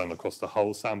 It's not done across the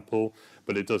whole sample,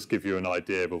 but it does give you an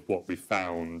idea of what we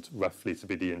found roughly to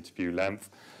be the interview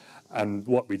length. And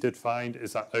what we did find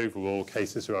is that overall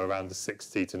cases are around the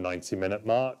 60 to 90 minute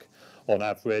mark on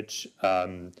average.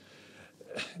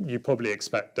 You probably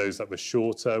expect those that were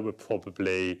shorter were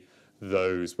probably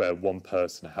those where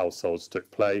one-person households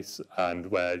took place and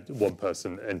where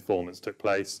one-person informants took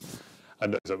place,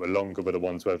 and those that were longer were the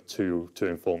ones where two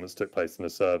informants took place in the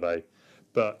survey.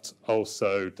 But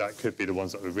also that could be the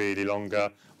ones that were really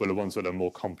longer were the ones with the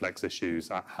more complex issues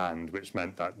at hand, which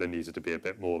meant that there needed to be a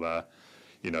bit more,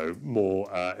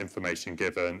 more information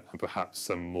given, and perhaps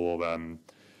some more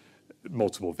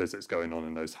multiple visits going on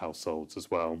in those households as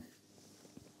well.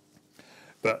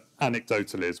 But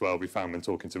anecdotally as well, we found when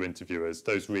talking to interviewers,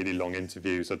 those really long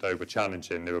interviews, although were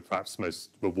challenging, they were perhaps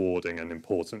most rewarding and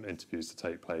important interviews to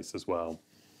take place as well.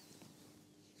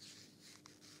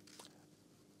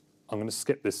 I'm going to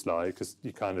skip this slide because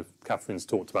Katharine's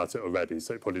talked about it already,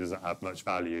 so it probably doesn't have much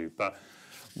value. But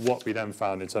what we then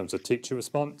found in terms of teacher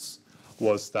response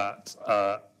was that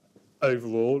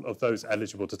overall, of those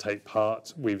eligible to take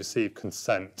part, we received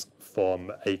consent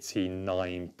from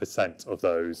 89% of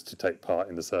those to take part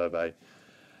in the survey.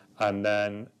 And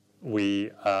then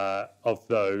we, of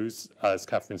those, as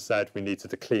Katharine said, we needed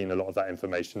to clean a lot of that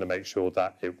information to make sure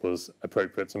that it was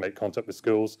appropriate to make contact with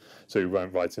schools. So we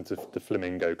weren't writing to the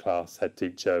Flamingo class head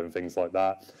teacher and things like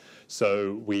that.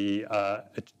 So we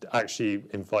actually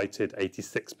invited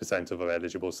 86% of our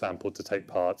eligible sample to take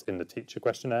part in the teacher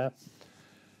questionnaire.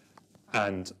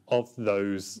 And of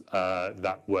those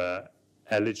that were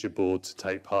eligible to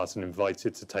take part and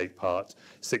invited to take part,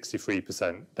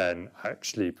 63% then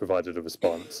actually provided a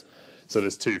response. So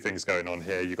there's two things going on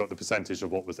here. You've got the percentage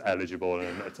of what was eligible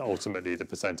and ultimately the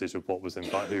percentage of what was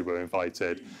who were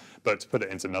invited. But to put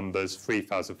it into numbers,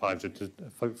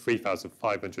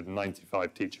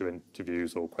 3,595 teacher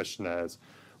interviews or questionnaires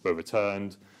were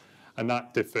returned. And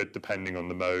that differed depending on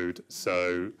the mode.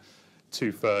 So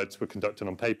 2/3 were conducted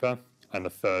on paper and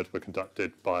 1/3 were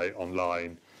conducted by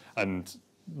online. And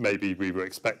maybe we were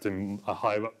expecting a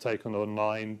higher uptake on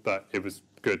online, but it was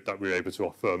good that we were able to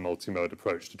offer a multi-mode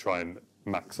approach to try and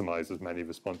maximise as many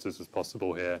responses as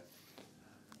possible here.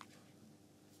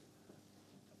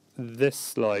 This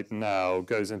slide now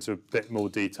goes into a bit more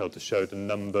detail to show the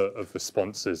number of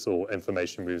responses or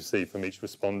information we received from each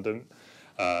respondent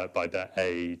by their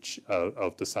age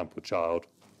of the sample child.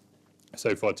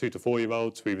 So for our 2 to 4 year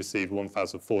olds, we received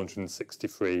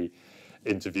 1,463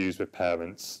 interviews with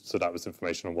parents. So that was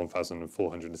information on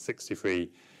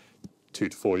 1,463 2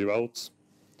 to 4 year olds.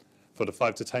 For the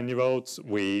 5 to 10 year olds,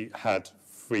 we had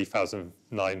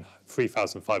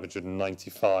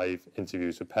 3,595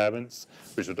 interviews with parents,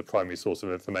 which were the primary source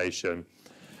of information.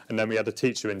 And then we had a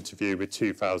teacher interview with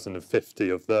 2,050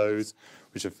 of those,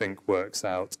 which I think works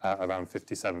out at around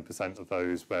 57% of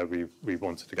those where we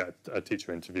wanted to get a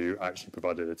teacher interview, actually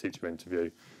provided a teacher interview.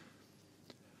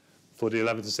 For the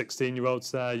 11 to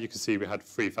 16-year-olds there, you can see we had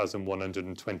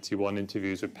 3,121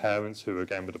 interviews with parents who,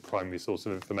 again, were the primary source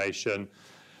of information.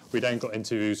 We then got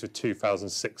interviews with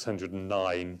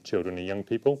 2,609 children and young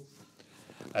people,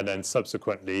 and then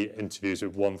subsequently interviews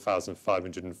with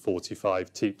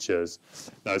 1,545 teachers.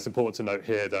 Now, it's important to note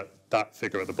here that that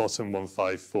figure at the bottom,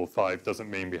 1,545, doesn't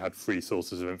mean we had 3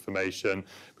 sources of information,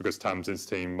 because Tamsin's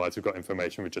team might have got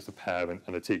information with just a parent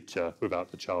and a teacher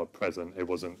without the child present. It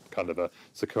wasn't kind of a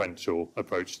sequential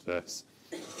approach to this.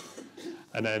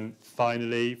 And then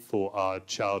finally, for our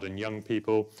child and young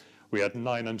people, we had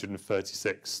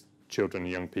 936 children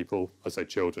and young people. I say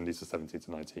children, these are 17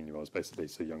 to 19-year-olds, basically,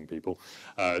 so young people.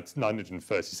 It's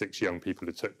 936 young people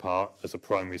who took part as a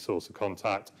primary source of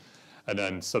contact. And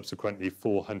then subsequently,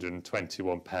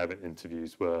 421 parent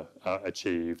interviews were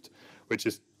achieved, which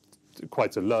is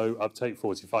quite a low uptake,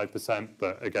 45%.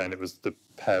 But again, it was the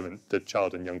parent, the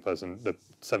child and young person, the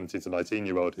 17 to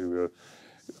 19-year-old who were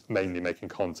mainly making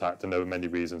contact, and there were many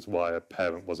reasons why a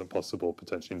parent wasn't possible,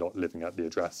 potentially not living at the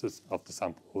addresses of the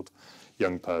sampled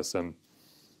young person.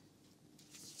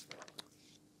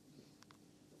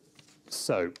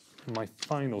 So my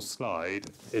final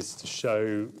slide is to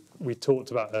show, we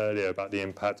talked about earlier about the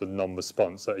impact of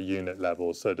non-response at a unit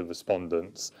level, so the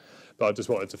respondents, but I just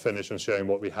wanted to finish on showing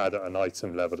what we had at an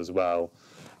item level as well.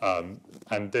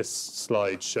 And this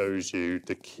slide shows you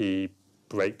the key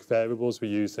break variables we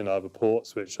used in our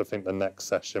reports, which I think the next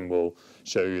session will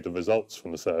show you the results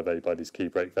from the survey by these key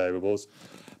break variables.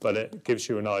 But it gives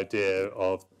you an idea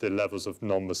of the levels of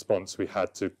non-response we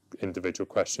had to individual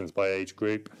questions by age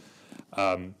group.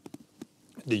 The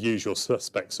usual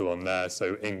suspects are on there,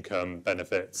 so income,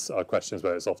 benefits are questions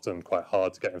where it's often quite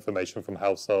hard to get information from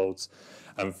households.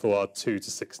 And for our 2 to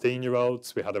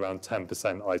 16-year-olds, we had around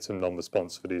 10% item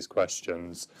non-response for these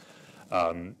questions.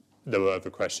 There were other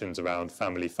questions around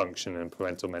family function and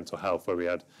parental mental health where we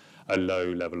had a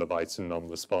low level of item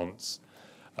non-response,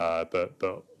 but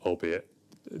albeit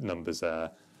numbers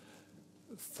there.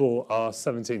 For our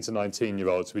 17 to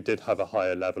 19-year-olds, we did have a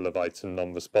higher level of item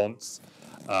non-response,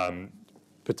 around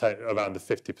the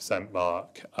 50%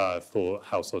 mark for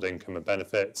household income and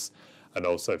benefits, and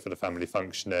also for the family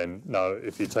functioning. Now,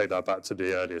 if you take that back to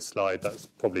the earlier slide, that's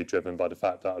probably driven by the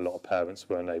fact that a lot of parents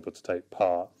were unable to take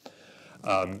part.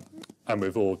 And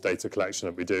with all data collection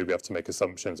that we do, we have to make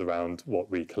assumptions around what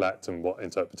we collect and what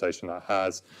interpretation that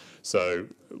has. So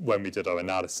when we did our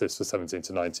analysis for 17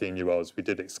 to 19-year-olds, we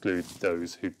did exclude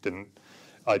those who didn't,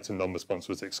 item non-response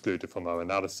was excluded from our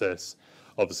analysis.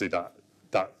 Obviously that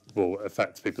will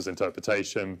affect people's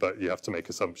interpretation, but you have to make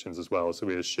assumptions as well. So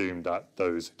we assumed that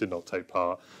those who did not take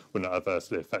part would not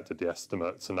adversely affected the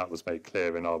estimates, and that was made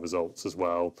clear in our results as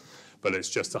well. But it's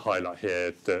just to highlight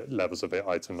here the levels of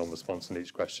item non-response in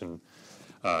each question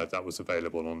that was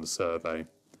available on the survey.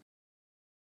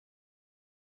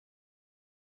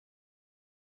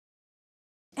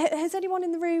 Has anyone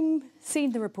in the room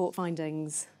seen the report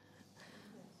findings?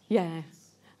 Yeah.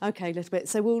 Okay, a little bit.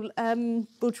 So we'll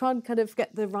try and kind of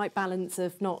get the right balance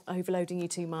of not overloading you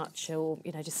too much, or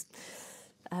just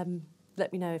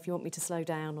let me know if you want me to slow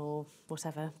down or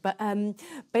whatever. But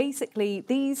basically,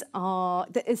 these are,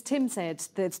 as Tim said,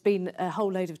 there's been a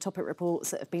whole load of topic reports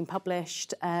that have been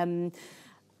published.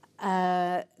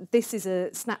 This is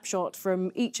a snapshot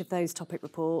from each of those topic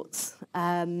reports.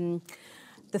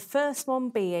 The first one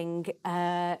being,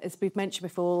 as we've mentioned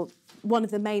before, one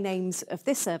of the main aims of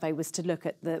this survey was to look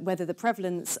at whether the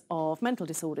prevalence of mental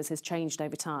disorders has changed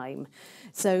over time.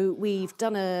 So we've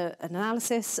done an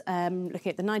analysis looking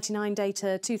at the 99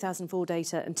 data, 2004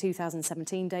 data and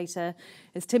 2017 data.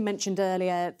 As Tim mentioned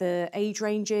earlier, the age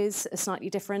ranges are slightly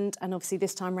different, and obviously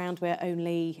this time round we're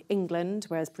only England,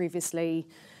 whereas previously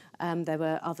there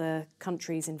were other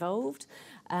countries involved.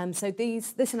 So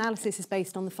this analysis is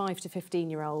based on the 5 to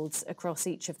 15-year-olds across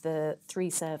each of the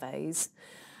 3 surveys.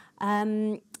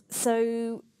 Looking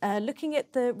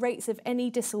at the rates of any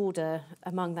disorder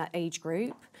among that age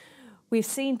group, we've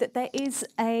seen that there is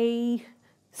a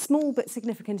Small but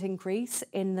significant increase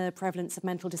in the prevalence of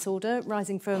mental disorder,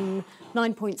 rising from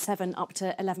 9.7 up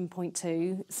to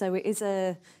 11.2. So it is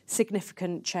a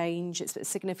significant change. It's a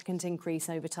significant increase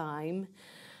over time.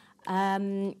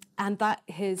 And that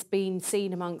has been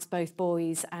seen amongst both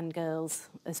boys and girls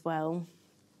as well.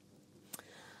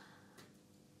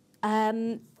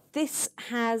 This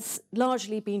has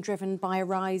largely been driven by a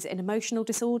rise in emotional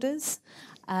disorders.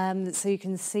 So you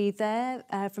can see there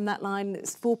from that line,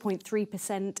 it's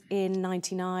 4.3% in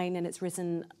 99, and it's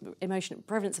risen.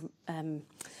 Prevalence of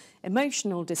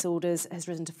emotional disorders has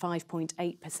risen to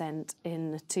 5.8%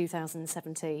 in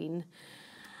 2017.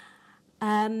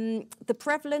 The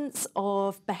prevalence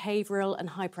of behavioural and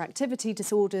hyperactivity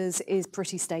disorders is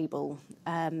pretty stable.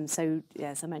 So,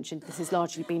 as I mentioned, this has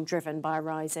largely been driven by a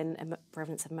rise in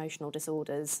prevalence of emotional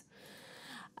disorders.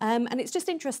 And it's just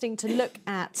interesting to look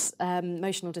at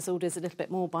emotional disorders a little bit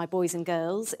more by boys and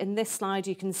girls. In this slide,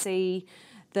 you can see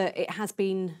that it has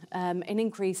been an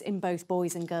increase in both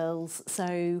boys and girls.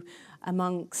 So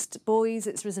amongst boys,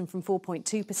 it's risen from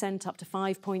 4.2% up to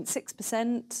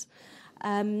 5.6%.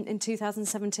 In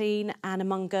 2017, and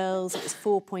among girls it was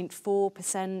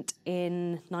 4.4%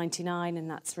 in 99, and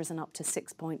that's risen up to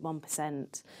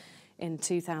 6.1% in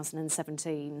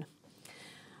 2017.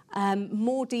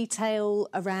 More detail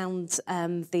around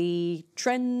the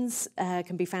trends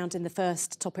can be found in the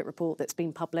first topic report that's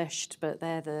been published, but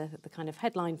they're the kind of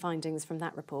headline findings from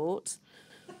that report.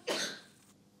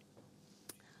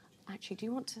 Actually, do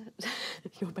you want to...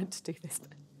 You're meant to do this.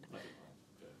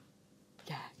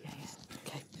 Yeah.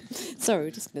 Okay. Sorry,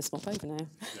 we're just going to swap over now.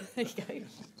 There you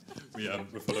go.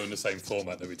 We're following the same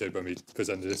format that we did when we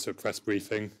presented this to a press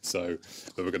briefing, but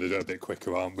we're going to do it a bit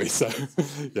quicker, aren't we? So,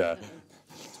 yeah.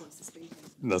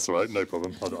 That's all right, no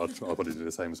problem. I'll probably do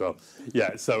the same as well.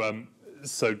 Yeah, so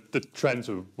the trends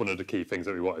were one of the key things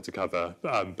that we wanted to cover,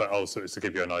 but also it's to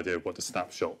give you an idea of what the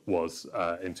snapshot was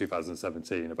in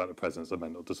 2017 about the presence of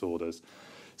mental disorders.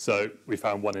 So we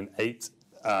found 1 in 8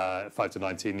 5 to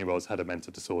 19-year-olds had a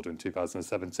mental disorder in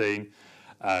 2017.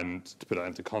 And to put that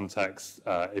into context,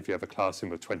 if you have a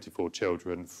classroom of 24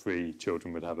 children, 3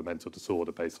 children would have a mental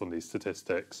disorder based on these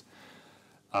statistics.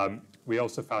 We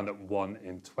also found that 1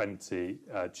 in 20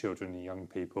 children and young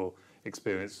people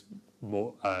experience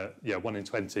more. 1 in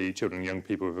 20 children and young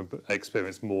people have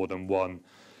experienced more than one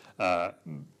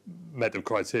met the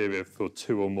criteria for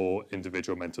 2 or more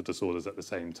individual mental disorders at the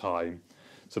same time.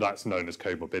 So that's known as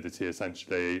comorbidity,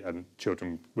 essentially, and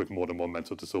children with more than one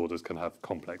mental disorders can have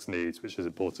complex needs, which is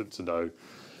important to know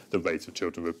the rate of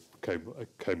children with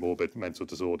comorbid mental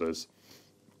disorders.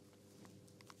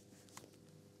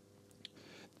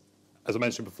 As I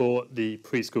mentioned before, the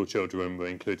preschool children were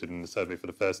included in the survey for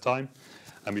the first time,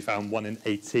 and we found 1 in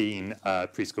 18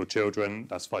 preschool children,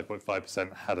 that's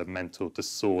 5.5%, had a mental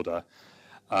disorder.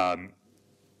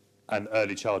 And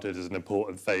early childhood is an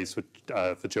important phase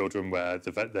for children where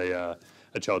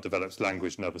a child develops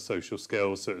language and other social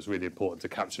skills, so it's really important to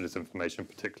capture this information,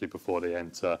 particularly before they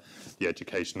enter the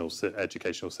educational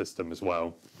system as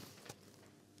well.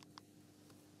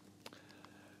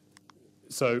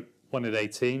 So 1 in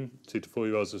 18, 2 to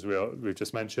 4-year-olds, as we've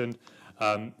just mentioned.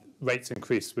 Rates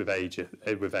increase with age,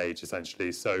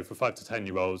 essentially. So for 5 to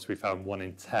 10-year-olds, we found 1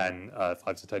 in 10 5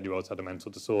 to 10-year-olds had a mental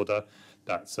disorder.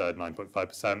 That's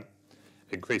 9.5%.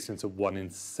 Increasing to 1 in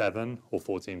 7, or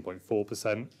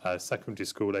 14.4%, secondary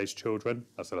school-age children.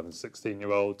 That's 11 to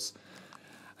 16-year-olds.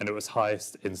 And it was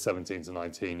highest in 17 to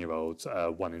 19-year-olds,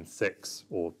 1 in 6,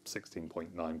 or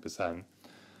 16.9%.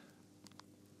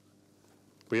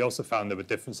 We also found there were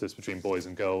differences between boys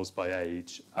and girls by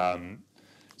age.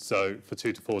 So for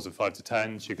 2 to 4s and 5 to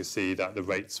 10s, you can see that the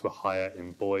rates were higher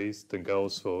in boys than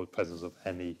girls for the presence of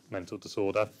any mental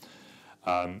disorder.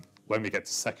 When we get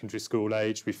to secondary school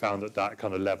age, we found that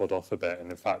kind of levelled off a bit, and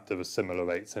in fact there were similar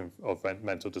rates of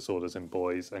mental disorders in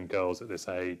boys and girls at this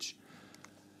age.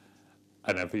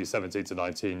 And then for your 17 to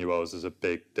 19-year-olds, there's a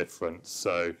big difference.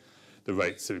 So the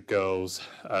rates of girls,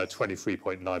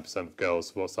 23.9% of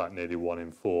girls, what's that, nearly 1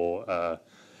 in 4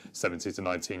 17 to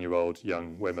 19-year-old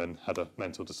young women had a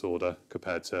mental disorder,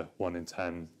 compared to 1 in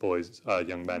 10 boys,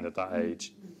 young men at that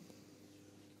age.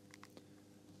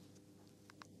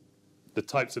 The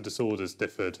types of disorders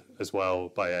differed as well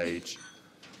by age.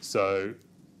 So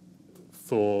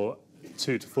for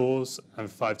 2 to 4s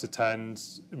and 5 to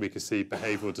 10s, we could see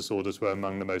behavioural disorders were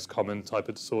among the most common type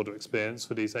of disorder experienced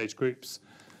for these age groups.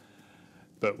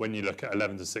 But when you look at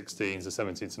 11 to 16s or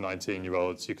 17 to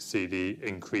 19-year-olds, you can see the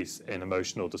increase in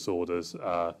emotional disorders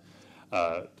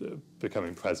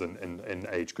becoming present in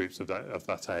age groups of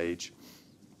that age.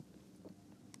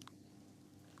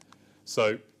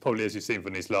 So probably as you've seen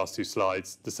from these last two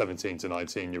slides, the 17 to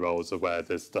 19-year-olds are where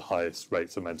there's the highest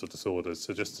rates of mental disorders.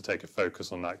 So just to take a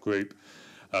focus on that group,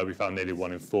 we found nearly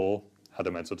 1 in 4 had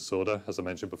a mental disorder, as I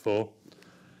mentioned before.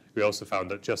 We also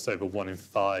found that just over 1 in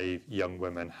 5 young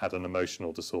women had an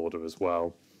emotional disorder as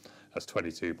well. That's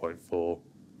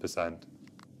 22.4%.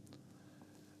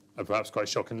 And perhaps quite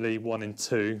shockingly, 1 in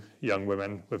 2 young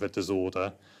women with a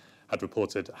disorder had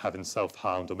reported having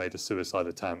self-harmed or made a suicide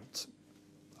attempt,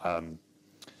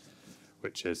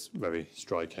 which is very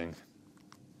striking.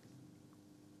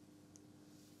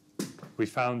 We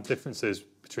found differences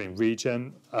between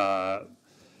region.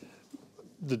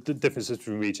 The differences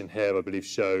between region here, I believe,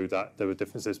 show that there were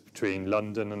differences between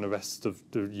London and the rest of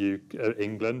the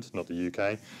England, not the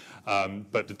UK,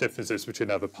 but the differences between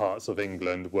other parts of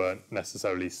England weren't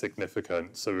necessarily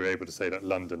significant. So we were able to say that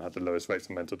London had the lowest rates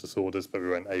of mental disorders, but we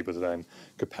weren't able to then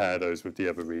compare those with the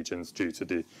other regions due to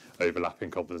the overlapping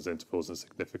confidence intervals and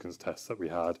significance tests that we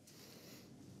had.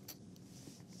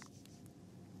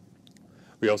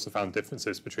 We also found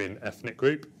differences between ethnic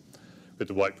group, with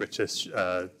the white British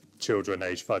children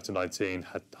aged 5 to 19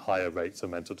 had higher rates of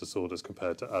mental disorders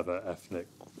compared to other ethnic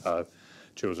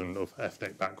children of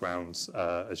ethnic backgrounds,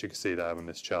 as you can see there on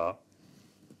this chart.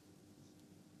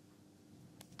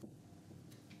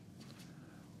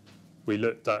 We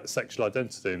looked at sexual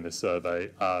identity in this survey,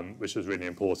 which was really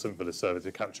important for the survey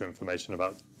to capture information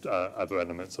about other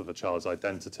elements of a child's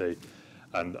identity.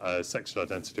 And sexual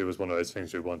identity was one of those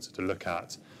things we wanted to look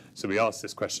at. So we asked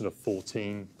this question of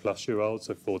 14-plus-year-olds,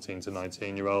 so 14 to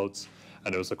 19-year-olds,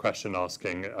 and it was a question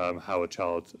asking how a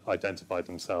child identified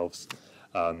themselves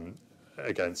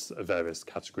against various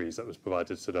categories that was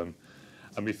provided to them.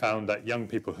 And we found that young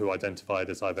people who identified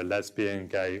as either lesbian,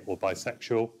 gay, or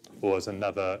bisexual, or as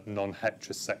another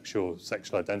non-heterosexual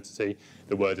sexual identity,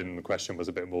 the wording in the question was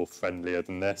a bit more friendlier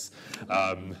than this,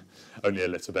 only a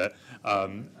little bit,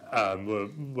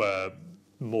 were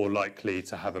more likely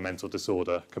to have a mental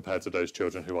disorder compared to those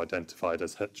children who identified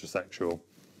as heterosexual.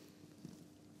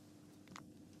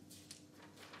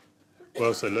 We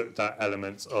also looked at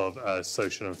elements of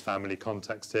social and family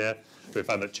context here. We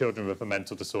found that children with a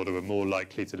mental disorder were more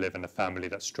likely to live in a family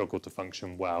that struggled to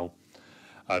function well,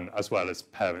 as well as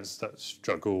parents that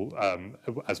struggle,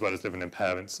 as well as living in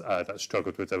parents that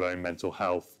struggled with their own mental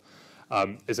health.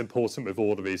 It's important with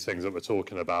all of these things that we're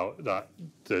talking about that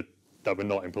we're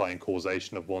not implying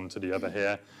causation of one to the other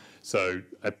here. So,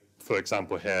 for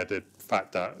example, here, the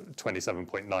fact that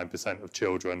 27.9% of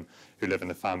children who live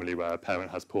in a family where a parent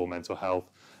has poor mental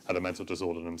health had a mental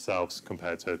disorder themselves,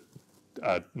 compared to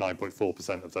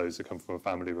 9.4% of those who come from a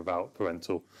family without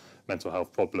parental mental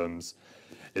health problems.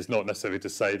 It's not necessarily to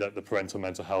say that the parental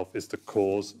mental health is the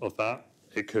cause of that.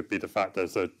 It could be the fact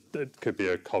it could be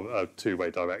a two-way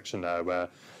direction there, where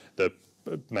the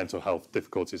mental health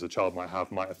difficulties a child might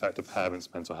have might affect a parent's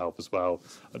mental health as well.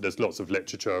 There's lots of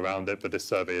literature around it, but this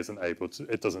survey isn't able to,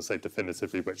 it doesn't say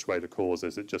definitively which way the cause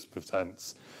is, it just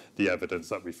presents the evidence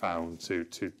that we found to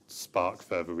spark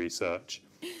further research.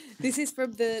 This is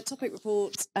from the topic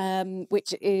report,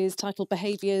 which is titled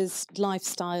Behaviours,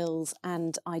 Lifestyles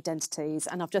and Identities.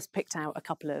 And I've just picked out a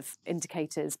couple of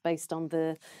indicators based on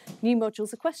the new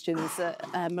modules of questions that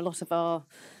a lot of our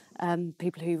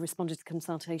people who responded to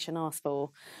consultation asked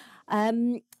for.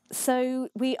 So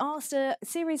we asked a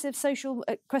series of social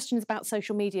questions about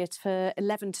social media for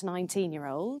 11 to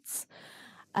 19-year-olds.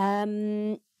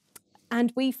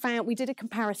 And we did a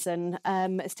comparison,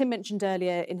 as Tim mentioned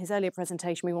earlier in his earlier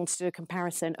presentation, we wanted to do a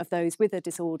comparison of those with a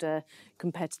disorder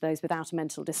compared to those without a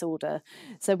mental disorder.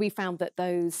 So we found that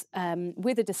those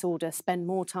with a disorder spend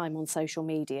more time on social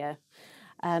media.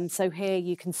 So here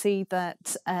you can see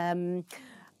that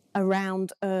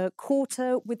around a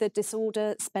quarter with a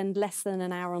disorder spend less than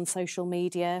an hour on social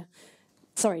media.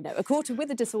 A quarter with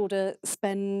a disorder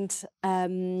spend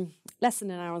less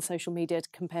than an hour on social media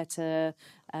compared to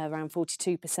around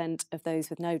 42% of those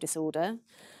with no disorder.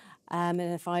 And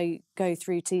if I go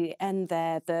through to the end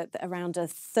there, around a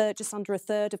third, just under a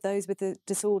third of those with the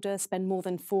disorder spend more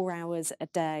than 4 hours a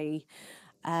day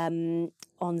on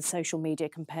social media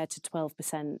compared to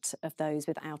 12% of those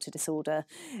without a disorder.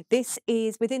 This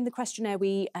is within the questionnaire.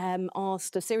 We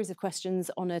asked a series of questions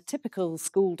on a typical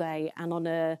school day and on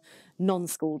a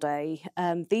non-school day.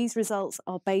 These results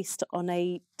are based on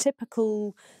a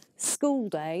typical school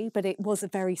day, but it was a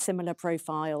very similar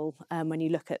profile when you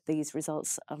look at these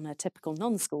results on a typical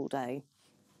non-school day.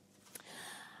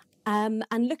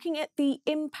 And looking at the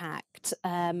impact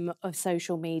of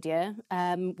social media,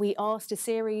 we asked a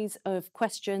series of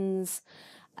questions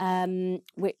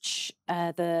which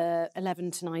the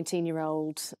 11 to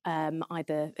 19-year-old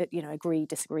either agree,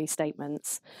 disagree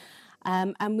statements.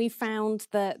 And we found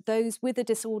that those with a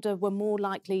disorder were more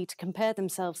likely to compare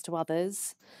themselves to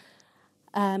others,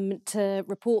 to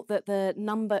report that the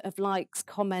number of likes,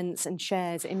 comments and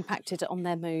shares impacted on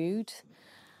their mood,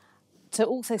 to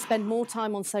also spend more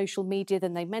time on social media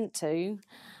than they meant to,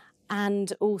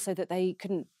 and also that they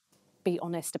couldn't be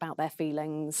honest about their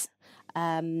feelings.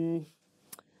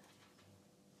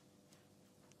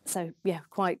 So yeah,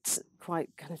 quite kind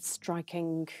of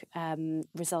striking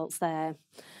results there.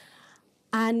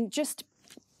 And just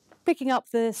picking up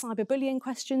the cyberbullying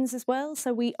questions as well.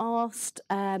 So we asked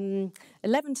 11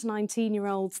 to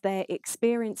 19-year-olds their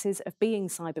experiences of being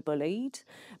cyberbullied,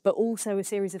 but also a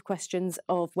series of questions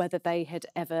of whether they had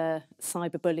ever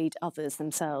cyberbullied others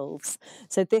themselves.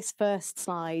 So this first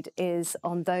slide is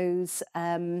on those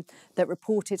that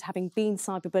reported having been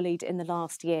cyberbullied in the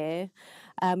last year.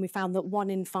 We found that 1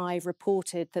 in 5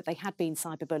 reported that they had been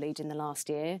cyberbullied in the last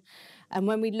year. And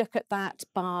when we look at that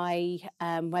by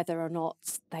whether or not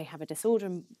they have a disorder,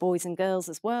 boys and girls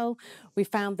as well, we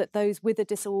found that those with a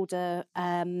disorder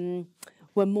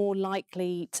were more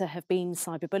likely to have been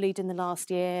cyberbullied in the last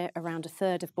year, around a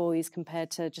third of boys compared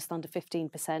to just under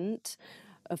 15%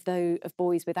 of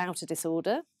boys without a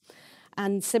disorder.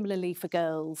 And similarly for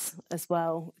girls as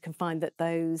well, we can find that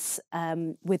those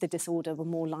with a disorder were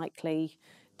more likely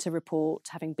to report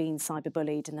having been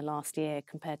cyberbullied in the last year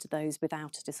compared to those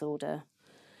without a disorder.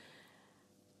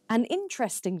 And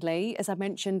interestingly, as I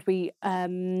mentioned, we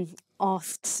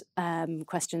asked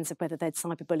questions of whether they'd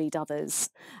cyberbullied others.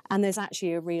 And there's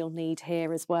actually a real need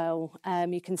here as well.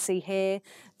 You can see here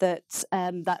that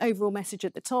that overall message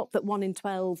at the top, that 1 in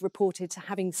 12 reported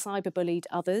having cyberbullied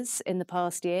others in the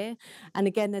past year. And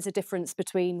again, there's a difference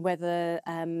between whether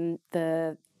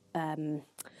the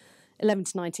 11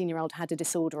 to 19-year-old had a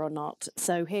disorder or not.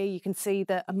 So here you can see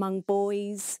that among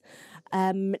boys,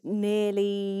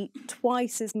 nearly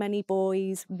twice as many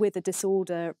boys with a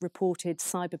disorder reported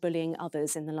cyberbullying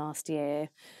others in the last year.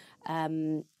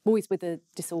 Boys with a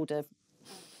disorder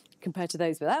compared to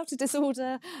those without a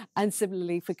disorder, and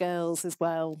similarly for girls as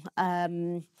well.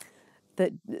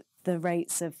 That the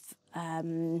rates of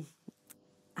having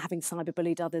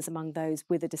cyberbullied others among those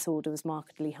with a disorder was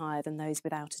markedly higher than those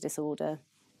without a disorder.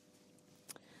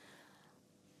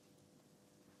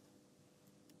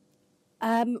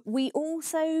 We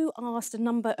also asked a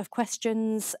number of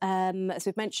questions, as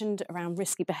we've mentioned, around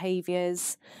risky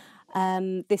behaviours.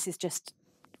 This is just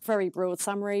very broad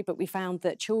summary, but we found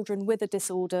that children with a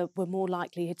disorder were more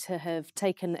likely to have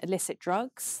taken illicit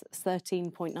drugs,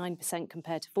 13.9%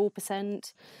 compared to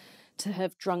 4%, to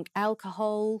have drunk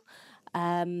alcohol,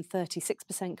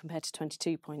 36% compared to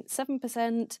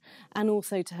 22.7%, and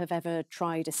also to have ever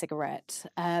tried a cigarette.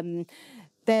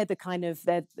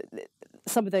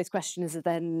 Some of those questions are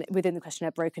then within the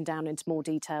questionnaire broken down into more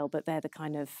detail, but they're the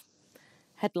kind of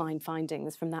headline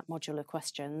findings from that module of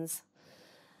questions.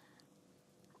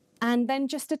 And then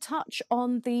just to touch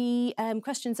on the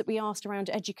questions that we asked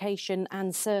around education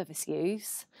and service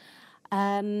use.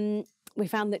 We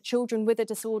found that children with a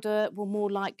disorder were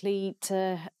more likely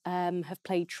to have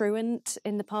played truant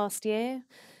in the past year.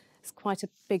 It's quite a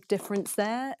big difference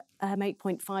there,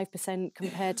 8.5%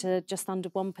 compared to just under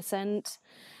 1%.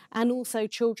 And also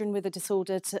children with a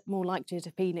disorder more likely to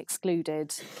have been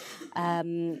excluded.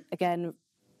 Again,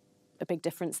 a big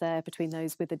difference there between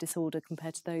those with a disorder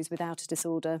compared to those without a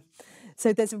disorder.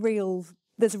 So there's a real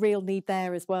need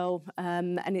there as well.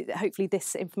 And hopefully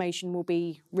this information will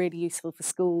be really useful for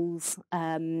schools.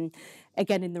 Again,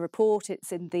 in the report,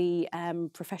 it's in the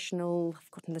professional, I've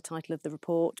forgotten the title of the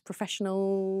report,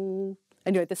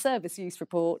 the service use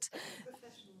report.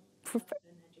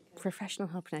 Professional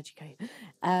help and educate.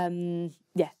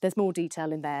 There's more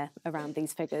detail in there around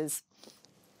these figures.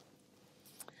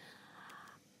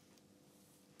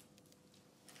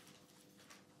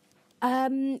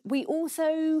 We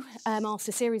also asked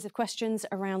a series of questions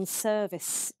around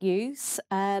service use.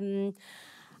 And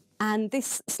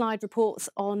this slide reports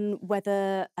on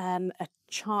whether a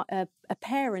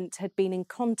parent had been in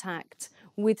contact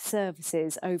with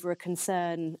services over a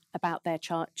concern about their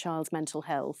child's mental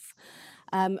health.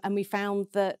 And we found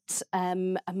that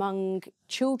among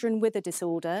children with a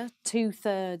disorder,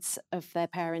 2/3 of their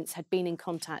parents had been in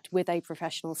contact with a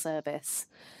professional service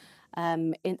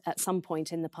at some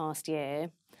point in the past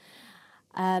year.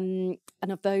 And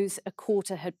of those, a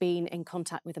quarter had been in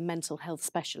contact with a mental health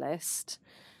specialist.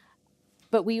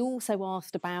 But we also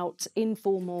asked about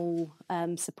informal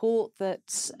support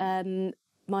that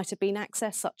might have been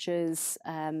accessed, such as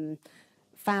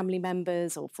family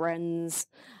members or friends.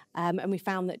 And we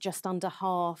found that just under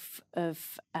half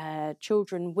of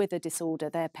children with a disorder,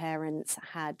 their parents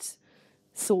had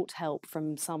sought help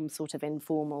from some sort of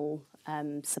informal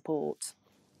support.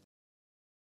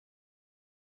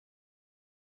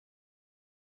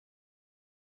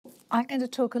 I'm going to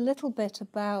talk a little bit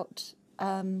about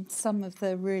some of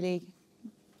the really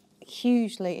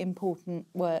hugely important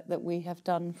work that we have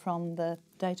done from the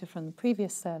data from the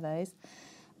previous surveys.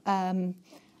 And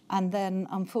then,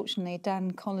 unfortunately,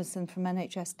 Dan Collinson from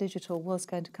NHS Digital was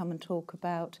going to come and talk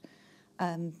about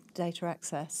data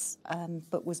access,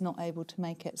 but was not able to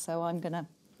make it. So I'm going to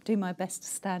do my best to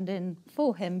stand in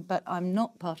for him, but I'm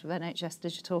not part of NHS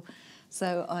Digital,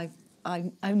 so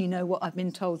I only know what I've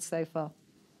been told so far.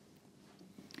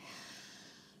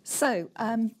 So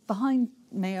behind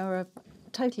me are a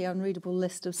totally unreadable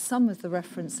list of some of the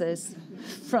references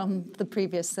from the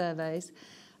previous surveys.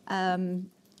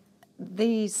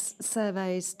 These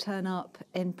surveys turn up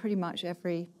in pretty much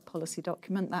every policy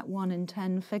document. That 1 in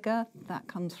 10 figure, that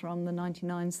comes from the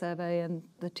 99 survey and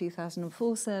the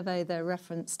 2004 survey. They're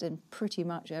referenced in pretty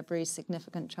much every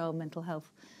significant child mental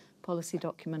health policy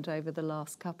document over the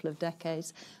last couple of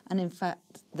decades. And in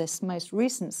fact, this most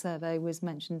recent survey was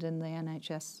mentioned in the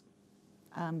NHS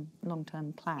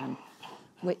long-term plan,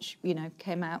 which, you know,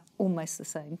 came out almost the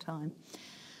same time.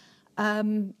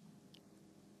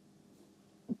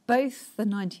 Both the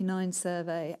 99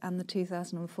 survey and the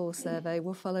 2004 survey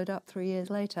were followed up 3 years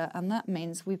later, and that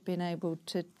means we've been able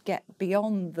to get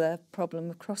beyond the problem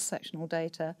of cross-sectional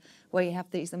data, where you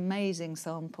have these amazing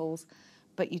samples,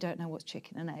 but you don't know what's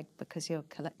chicken and egg because you're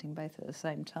collecting both at the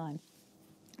same time.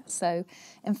 So,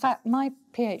 in fact, my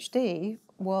PhD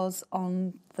was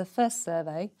on the first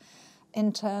survey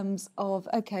in terms of,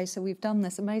 okay, so we've done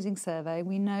this amazing survey,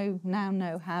 we now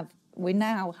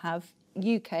have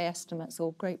UK estimates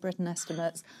or Great Britain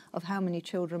estimates of how many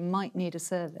children might need a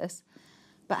service,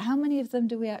 but how many of them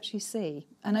do we actually see?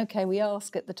 And okay, we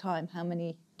ask at the time, how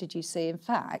many did you see? In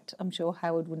fact, I'm sure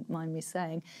Howard wouldn't mind me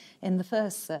saying, in the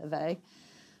first survey,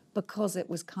 because it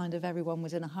was kind of everyone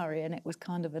was in a hurry and it was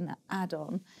kind of an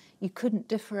add-on, you couldn't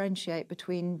differentiate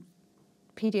between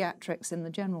paediatrics in the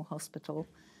general hospital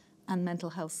and mental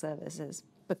health services,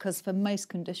 because for most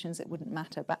conditions it wouldn't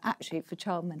matter, but actually for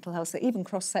child mental health, so even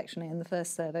cross-sectionally in the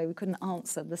first survey, we couldn't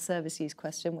answer the service use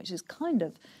question, which is kind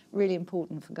of really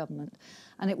important for government.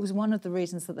 And it was one of the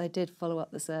reasons that they did follow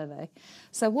up the survey.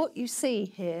 So what you see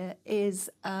here is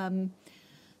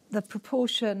the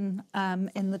proportion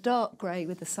in the dark grey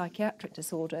with the psychiatric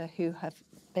disorder who have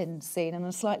been seen, and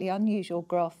a slightly unusual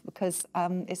graph because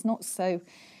it's not so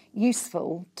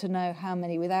useful to know how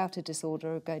many without a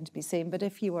disorder are going to be seen, but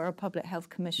if you are a public health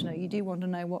commissioner, you do want to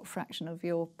know what fraction of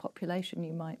your population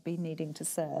you might be needing to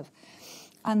serve.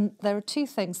 And there are two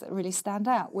things that really stand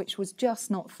out, which was just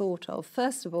not thought of.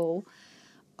 First of all,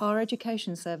 our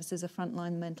education services are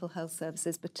frontline mental health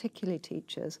services, particularly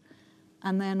teachers,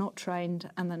 and they're not trained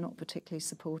and they're not particularly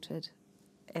supported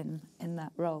in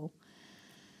that role.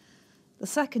 The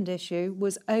second issue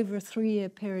was over a 3-year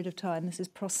period of time. This is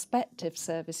prospective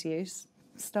service use,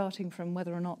 starting from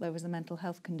whether or not there was a mental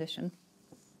health condition.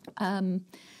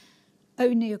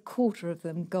 Only a quarter of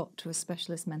them got to a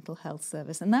specialist mental health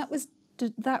service, and that was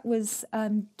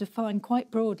defined quite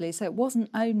broadly. So it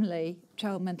wasn't only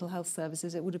child mental health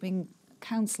services, it would have been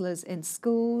counsellors in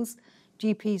schools,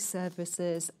 GP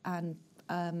services, and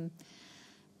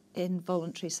in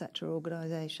voluntary sector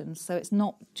organisations. So it's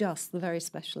not just the very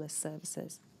specialist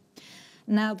services.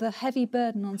 Now, the heavy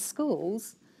burden on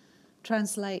schools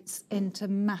translates into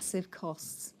massive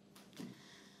costs.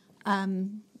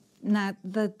 Now,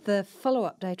 the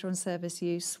follow-up data on service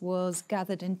use was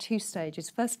gathered in 2 stages.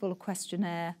 First of all, a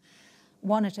questionnaire,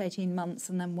 one at 18 months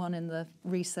and then one in the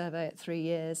resurvey at 3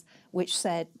 years, which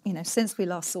said, you know, since we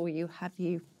last saw you, have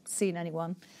you seen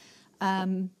anyone?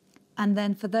 And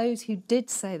then for those who did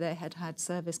say they had had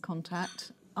service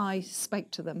contact, I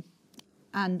spoke to them.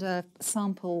 And a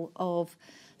sample of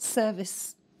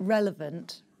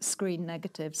service-relevant screen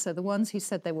negatives, so the ones who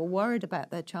said they were worried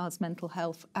about their child's mental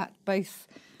health at both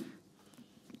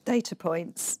data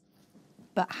points,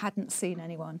 but hadn't seen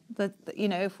anyone. You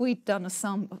know, if we'd done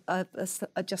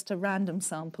just a random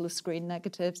sample of screen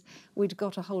negatives, we'd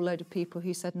got a whole load of people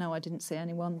who said, no, I didn't see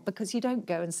anyone, because you don't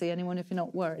go and see anyone if you're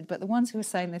not worried. But the ones who are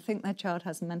saying they think their child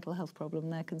has a mental health problem,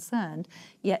 they're concerned,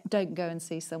 yet don't go and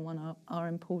see someone are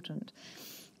important.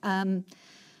 And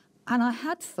I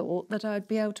had thought that I'd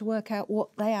be able to work out what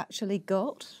they actually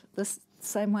got, the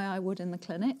same way I would in the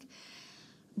clinic.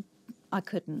 I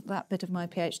couldn't. That bit of my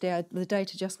PhD, the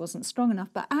data just wasn't strong enough.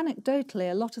 But anecdotally,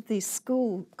 a lot of these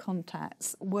school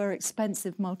contacts were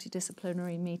expensive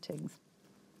multidisciplinary meetings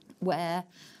where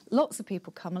lots of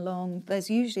people come along. There's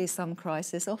usually some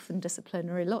crisis, often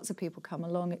disciplinary. Lots of people come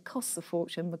along. It costs a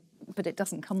fortune but it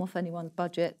doesn't come off anyone's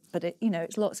budget. But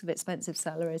it's lots of expensive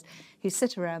salaries who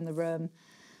sit around the room.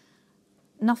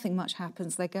 Nothing much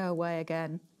happens. They go away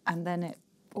again, and then it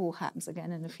all happens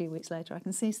again in a few weeks later. I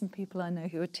can see some people I know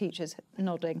who are teachers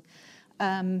nodding.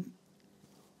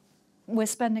 We're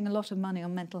spending a lot of money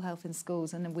on mental health in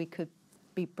schools, and we could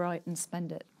be bright and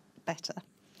spend it better.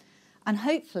 And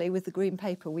hopefully with the Green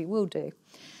Paper we will do.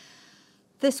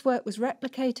 This work was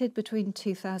replicated between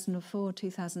 2004 and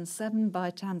 2007 by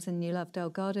Tamsin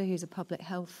Delgado, who's a public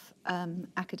health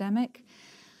academic.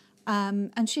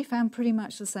 And she found pretty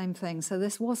much the same thing. So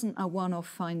this wasn't a one-off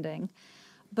finding.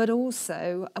 But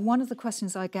also, one of the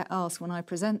questions I get asked when I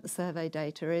present the survey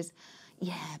data is,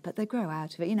 yeah, but they grow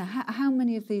out of it. How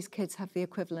many of these kids have the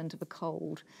equivalent of a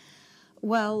cold?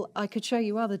 Well, I could show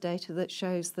you other data that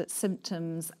shows that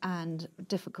symptoms and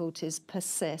difficulties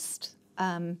persist,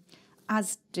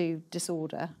 as do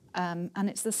disorder. And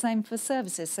it's the same for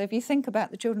services. So if you think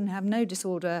about the children who have no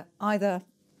disorder, either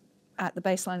at the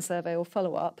baseline survey or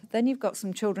follow-up, then you've got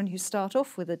some children who start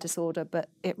off with a disorder but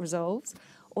it resolves,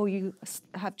 or you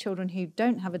have children who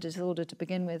don't have a disorder to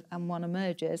begin with and one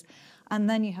emerges, and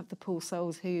then you have the poor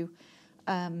souls who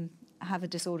have a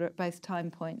disorder at both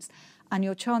time points. And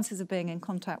your chances of being in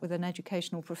contact with an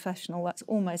educational professional, that's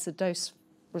almost a dose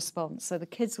response. So the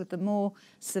kids with the more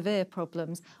severe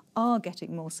problems are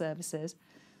getting more services,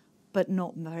 but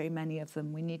not very many of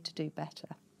them. We need to do better.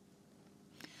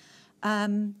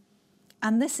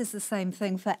 And this is the same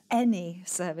thing for any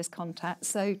service contact.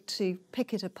 So to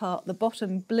pick it apart, the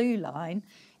bottom blue line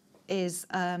is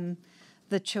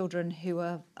the children who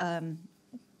are,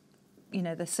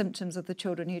 the symptoms of the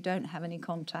children who don't have any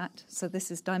contact. So this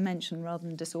is dimension rather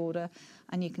than disorder.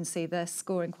 And you can see they're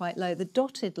scoring quite low. The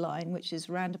dotted line, which is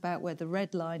round about where the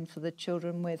red line for the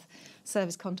children with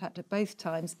service contact at both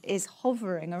times, is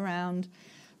hovering around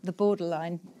the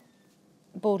borderline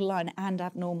and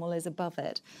abnormal is above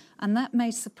it. And that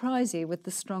may surprise you with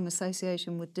the strong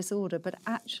association with disorder, but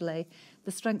actually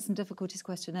the Strengths and Difficulties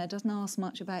questionnaire doesn't ask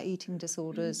much about eating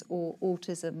disorders or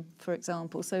autism, for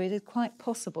example. So it is quite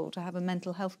possible to have a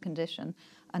mental health condition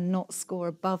and not score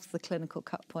above the clinical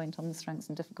cut point on the Strengths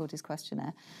and Difficulties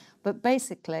questionnaire. But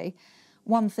basically,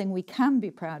 one thing we can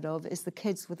be proud of is the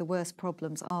kids with the worst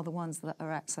problems are the ones that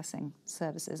are accessing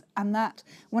services. And that,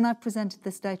 when I presented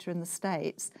this data in the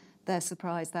States, they're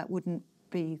surprised that wouldn't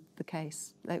be the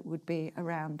case. It would be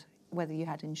around whether you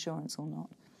had insurance or not.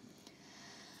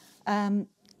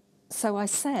 So I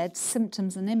said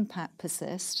symptoms and impact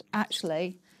persist.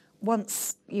 Actually,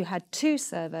 once you had 2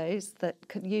 surveys that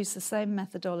could use the same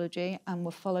methodology and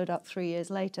were followed up 3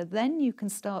 years later, then you can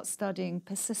start studying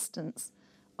persistence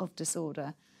of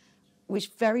disorder, which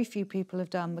very few people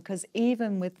have done, because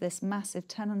even with this massive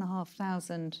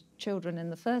 10,500 children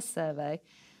in the first survey,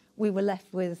 we were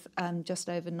left with just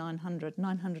over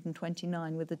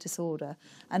 929 with a disorder.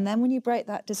 And then when you break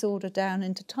that disorder down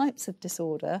into types of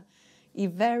disorder, you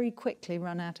very quickly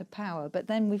run out of power. But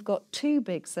then we've got 2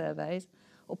 big surveys,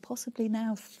 or possibly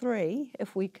now 3,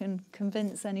 if we can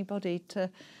convince anybody to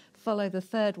follow the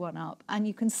 3rd one up. And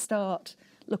you can start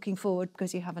looking forward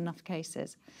because you have enough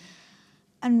cases.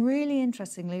 And really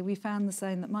interestingly, we found the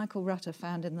same that Michael Rutter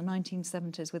found in the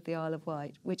 1970s with the Isle of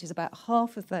Wight, which is about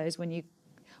half of those when you...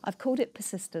 I've called it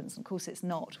persistence. Of course, it's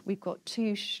not. We've got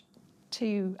two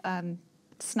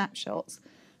snapshots.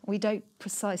 We don't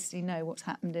precisely know what's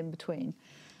happened in between.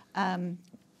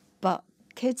 But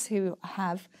kids who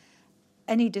have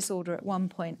any disorder at one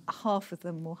point, half of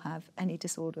them will have any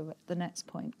disorder at the next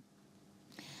point.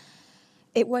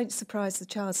 It won't surprise the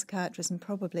child psychiatrist and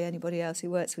probably anybody else who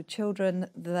works with children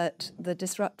that the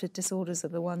disrupted disorders are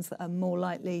the ones that are more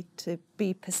likely to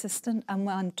be persistent. And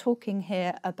when I'm talking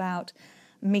here about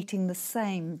meeting the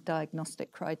same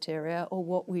diagnostic criteria, or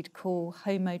what we'd call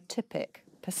homotypic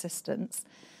persistence,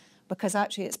 because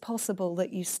actually it's possible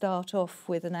that you start off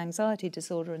with an anxiety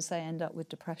disorder and say end up with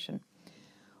depression,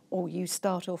 or you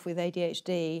start off with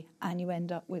ADHD and you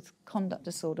end up with conduct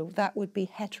disorder. That would be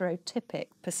heterotypic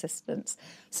persistence.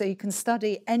 So you can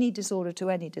study any disorder to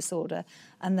any disorder,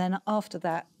 and then after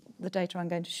that, the data I'm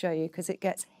going to show you, because it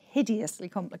gets hideously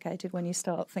complicated when you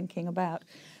start thinking about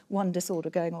one disorder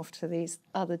going off to these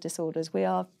other disorders. We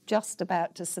are just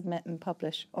about to submit and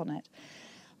publish on it.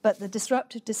 But the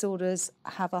disruptive disorders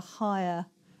have a higher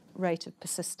rate of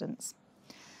persistence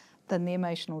than the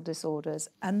emotional disorders.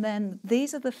 And then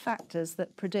these are the factors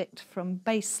that predict from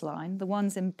baseline. The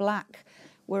ones in black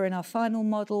were in our final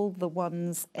model. The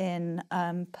ones in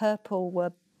purple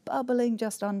were bubbling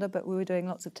just under, but we were doing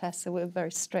lots of tests, so we were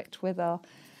very strict with our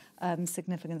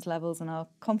significance levels and our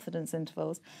confidence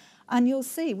intervals. And you'll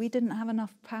see we didn't have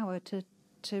enough power to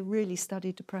to really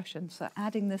study depression. So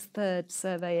adding this third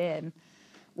survey in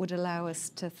would allow us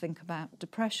to think about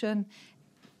depression.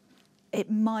 It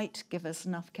might give us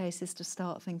enough cases to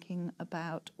start thinking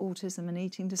about autism and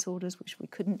eating disorders, which we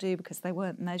couldn't do because they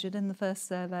weren't measured in the first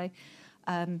survey.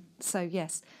 So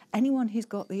yes, anyone who's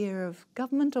got the ear of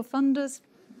government or funders,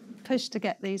 push to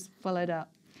get these followed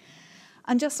up.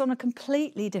 And just on a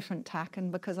completely different tack,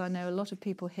 and because I know a lot of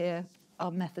people here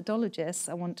are methodologists,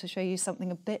 I want to show you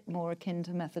something a bit more akin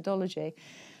to methodology,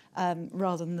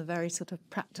 rather than the very sort of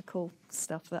practical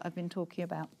stuff that I've been talking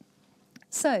about.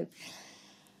 So,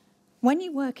 when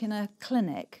you work in a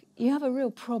clinic, you have a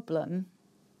real problem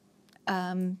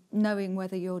knowing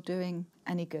whether you're doing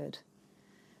any good.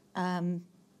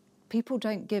 People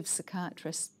don't give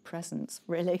psychiatrists presents,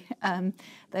 really.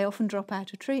 They often drop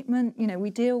out of treatment. You know,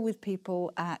 we deal with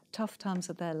people at tough times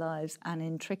of their lives and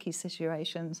in tricky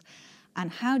situations.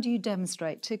 And how do you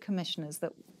demonstrate to commissioners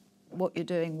that what you're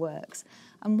doing works?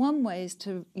 And one way is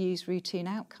to use routine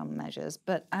outcome measures.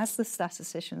 But as the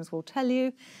statisticians will tell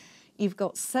you, you've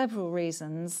got several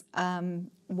reasons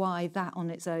why that on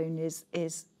its own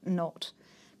is not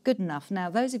good enough. Now,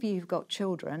 those of you who've got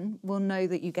children will know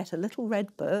that you get a little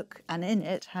red book, and in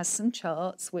it has some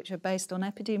charts which are based on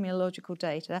epidemiological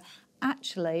data.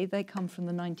 Actually, they come from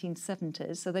the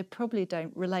 1970s, so they probably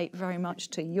don't relate very much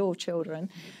to your children.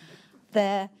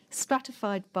 They're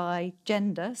stratified by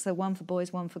gender, so one for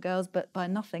boys, one for girls, but by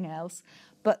nothing else.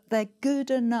 But they're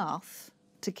good enough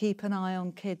to keep an eye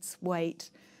on kids' weight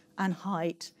and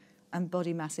height and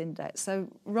body mass index. So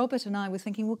Robert and I were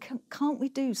thinking, well, can't we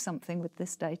do something with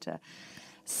this data?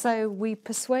 So we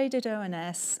persuaded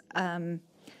ONS and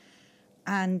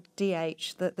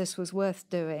DH that this was worth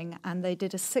doing, and they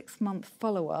did a 6-month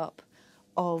follow-up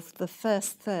of the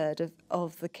first third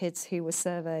of the kids who were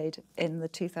surveyed in the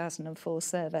 2004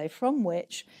 survey, from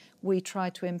which we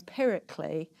tried to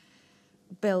empirically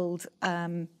build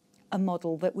a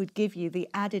model that would give you the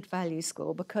added value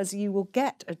score, because you will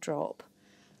get a drop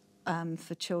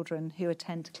for children who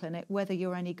attend a clinic, whether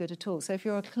you're any good at all. So if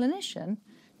you're a clinician,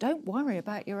 don't worry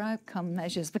about your outcome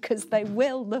measures, because they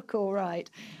will look all right.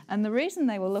 And the reason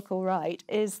they will look all right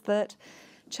is that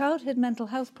childhood mental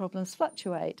health problems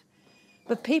fluctuate,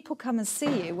 but people come and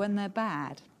see you when they're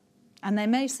bad. And they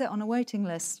may sit on a waiting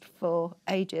list for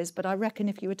ages, but I reckon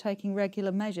if you were taking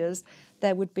regular measures,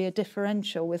 there would be a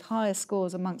differential with higher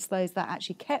scores amongst those that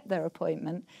actually kept their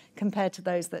appointment compared to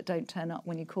those that don't turn up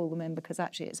when you call them in, because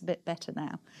actually it's a bit better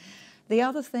now. The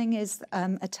other thing is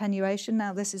attenuation.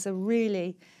 Now, this is a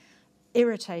really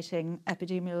irritating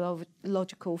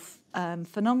epidemiological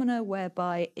phenomena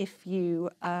whereby if you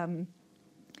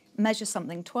measure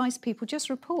something twice, people just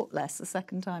report less the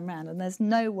second time round, and there's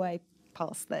no way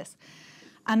past this.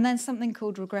 And then something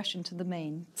called regression to the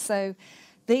mean. So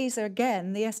these are,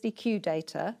 again, the SDQ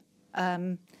data.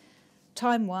 Time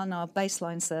 1, our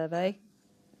baseline survey.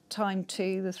 Time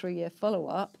 2, the 3-year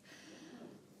follow-up.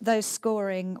 Those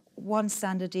scoring 1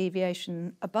 standard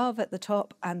deviation above at the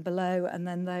top and below, and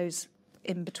then those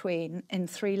in between in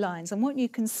 3 lines. And what you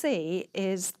can see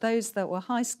is those that were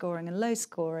high scoring and low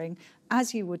scoring,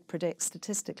 as you would predict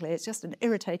statistically, it's just an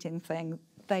irritating thing.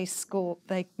 They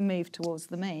move towards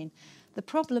the mean. The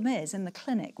problem is, in the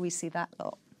clinic, we see that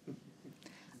lot.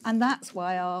 And that's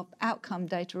why our outcome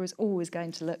data is always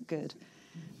going to look good.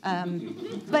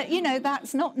 But, you know,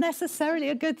 that's not necessarily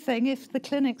a good thing if the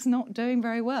clinic's not doing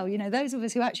very well. You know, those of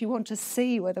us who actually want to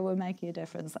see whether we're making a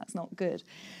difference, that's not good.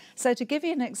 So to give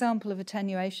you an example of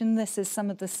attenuation, this is some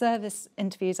of the service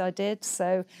interviews I did.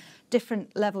 So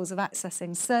different levels of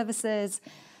accessing services.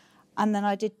 And then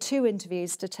I did 2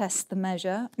 interviews to test the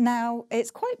measure. Now, it's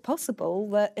quite possible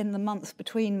that in the month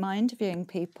between my interviewing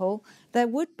people, there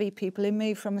would be people who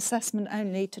move from assessment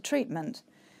only to treatment.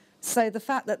 So the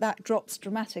fact that that drops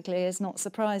dramatically is not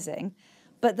surprising.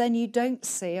 But then you don't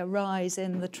see a rise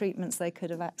in the treatments they could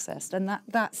have accessed. And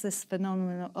that's this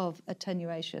phenomenon of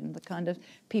attenuation, the kind of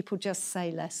people just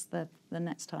say less the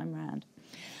next time round.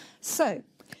 So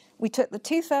we took the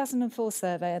 2004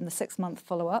 survey and the 6-month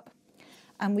follow-up.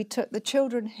 And we took the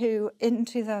children who in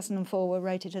 2004 were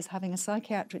rated as having a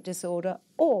psychiatric disorder,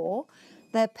 or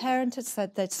their parent had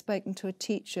said they'd spoken to a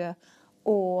teacher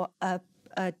or a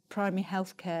primary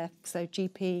health care, so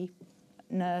GP,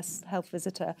 nurse, health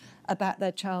visitor, about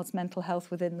their child's mental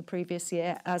health within the previous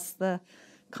year as the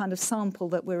kind of sample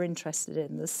that we're interested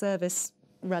in, the service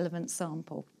relevant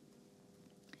sample.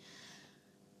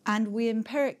 And we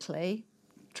empirically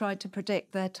tried to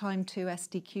predict their time 2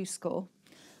 SDQ score.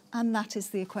 And that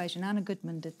is the equation. Anna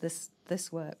Goodman did this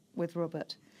work with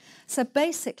Robert. So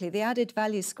basically, the added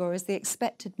value score is the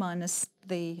expected minus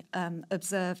the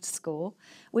observed score,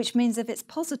 which means if it's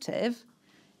positive,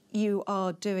 you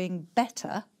are doing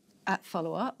better at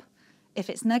follow-up. If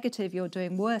it's negative, you're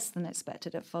doing worse than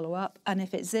expected at follow-up. And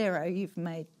if it's 0, you've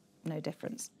made no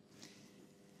difference.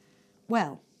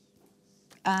 Well,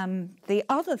 the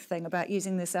other thing about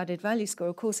using this added value score,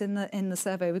 of course, in the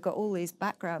survey, we've got all these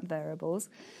background variables.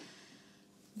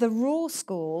 The raw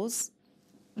scores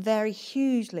vary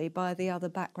hugely by the other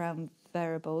background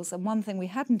variables. And one thing we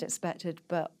hadn't expected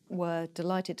but were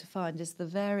delighted to find is the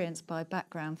variance by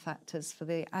background factors for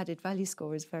the added value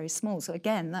score is very small. So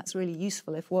again, that's really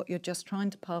useful if what you're just trying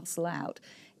to parcel out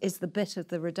is the bit of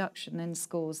the reduction in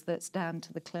scores that's down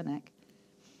to the clinic.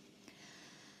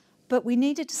 But we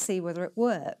needed to see whether it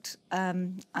worked.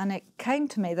 And it came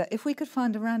to me that if we could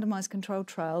find a randomised controlled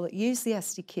trial that used the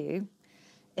SDQ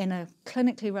in a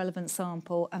clinically relevant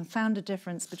sample and found a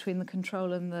difference between the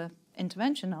control and the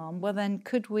intervention arm, well then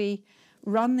could we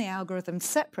run the algorithm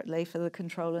separately for the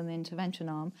control and the intervention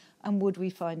arm, and would we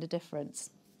find a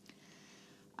difference?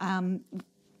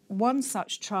 One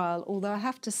such trial, although I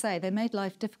have to say they made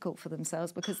life difficult for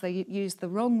themselves because they used the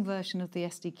wrong version of the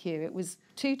SDQ. It was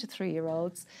 2 to 3 year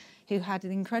olds who had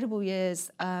an incredible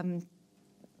years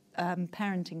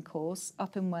parenting course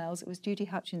up in Wales. It was Judy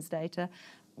Hutchins data,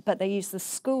 but they used the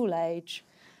school age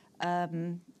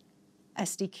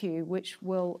SDQ, which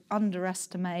will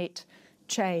underestimate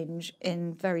change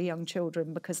in very young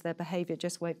children because their behaviour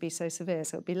just won't be so severe,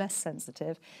 so it'll be less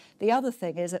sensitive. The other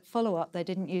thing is at follow-up, they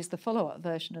didn't use the follow-up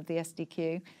version of the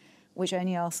SDQ, which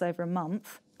only asks over a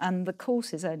month, and the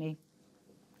course is only,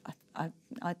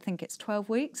 I think it's 12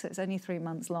 weeks, so it's only 3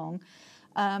 months long.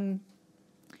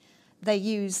 They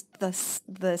used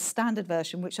the standard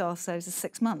version, which asks over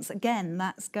 6 months. Again,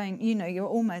 that's going, you know, you're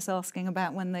almost asking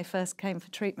about when they first came for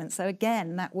treatment. So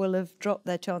again, that will have dropped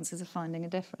their chances of finding a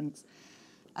difference.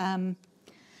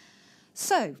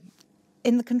 So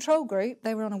in the control group,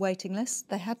 they were on a waiting list.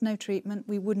 They had no treatment.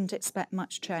 We wouldn't expect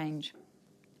much change.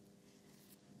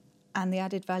 And the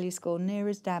added value score, near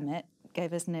as damn it,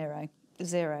 gave us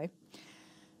 0.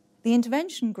 The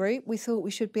intervention group, we thought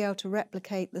we should be able to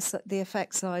replicate the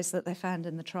effect size that they found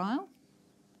in the trial,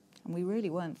 and we really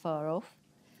weren't far off.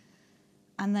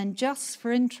 And then just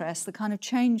for interest, the kind of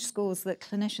change scores that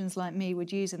clinicians like me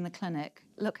would use in the clinic,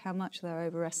 look how much they're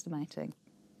overestimating.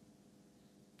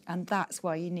 And that's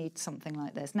why you need something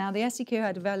like this. Now, the SDQ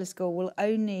added value score will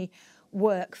only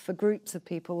work for groups of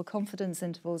people. The confidence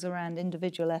intervals around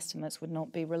individual estimates would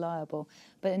not be reliable.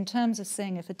 But in terms of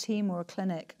seeing if a team or a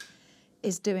clinic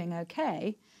is doing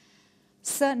okay,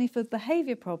 certainly for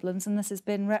behaviour problems, and this has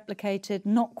been replicated,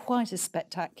 not quite as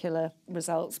spectacular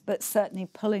results, but certainly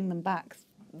pulling them back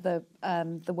the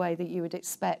way that you would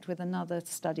expect with another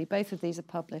study. Both of these are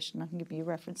published, and I can give you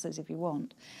references if you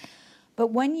want. But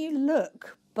when you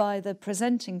look by the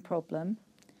presenting problem,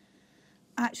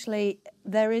 actually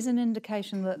there is an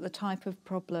indication that the type of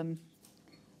problem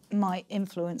might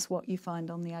influence what you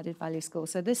find on the added value score.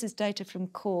 So this is data from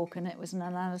Cork, and it was an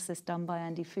analysis done by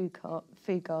Andy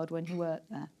Fugard when he worked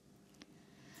there.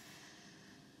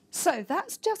 So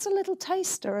that's just a little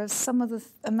taster of some of the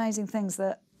amazing things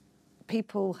that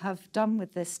people have done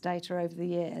with this data over the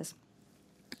years.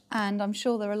 And I'm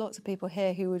sure there are lots of people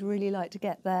here who would really like to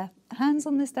get their hands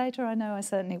on this data. I know I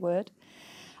certainly would.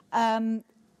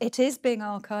 It is being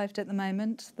archived at the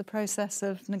moment. The process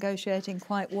of negotiating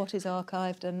quite what is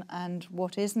archived and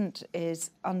what isn't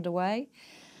is underway.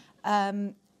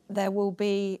 There will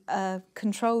be a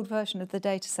controlled version of the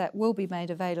data set will be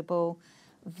made available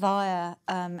via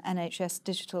NHS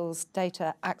Digital's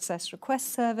data access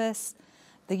request service.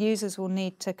 The users will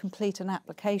need to complete an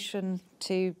application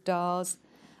to DARS,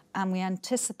 and we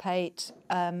anticipate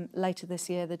later this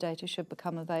year the data should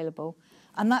become available.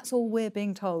 And that's all we're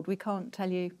being told. We can't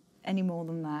tell you any more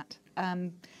than that.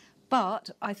 But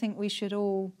I think we should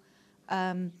all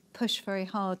push very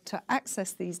hard to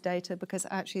access these data, because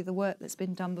actually the work that's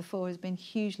been done before has been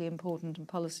hugely important and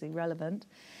policy relevant.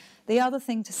 The other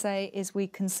thing to say is we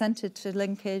consented to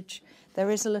linkage. There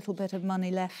is a little bit of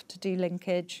money left to do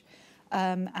linkage,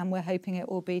 and we're hoping it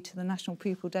will be to the National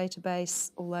Pupil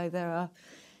Database, although there are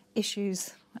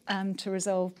issues to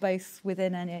resolve both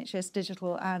within NHS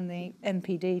Digital and the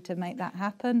NPD to make that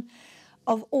happen.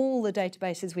 Of all the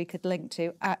databases we could link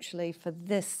to, actually for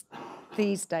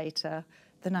these data,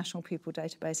 the National Pupil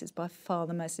Database is by far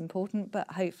the most important, but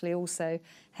hopefully also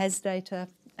HES data,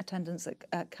 attendance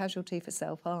at casualty for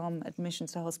self-harm,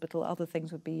 admissions to hospital, other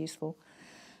things would be useful.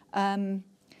 And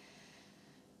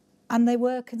they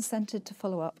were consented to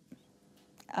follow up.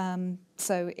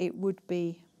 So it would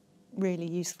be really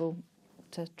useful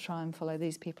to try and follow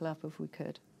these people up if we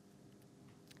could.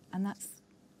 And that's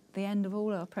the end of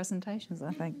all our presentations,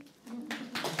 I think.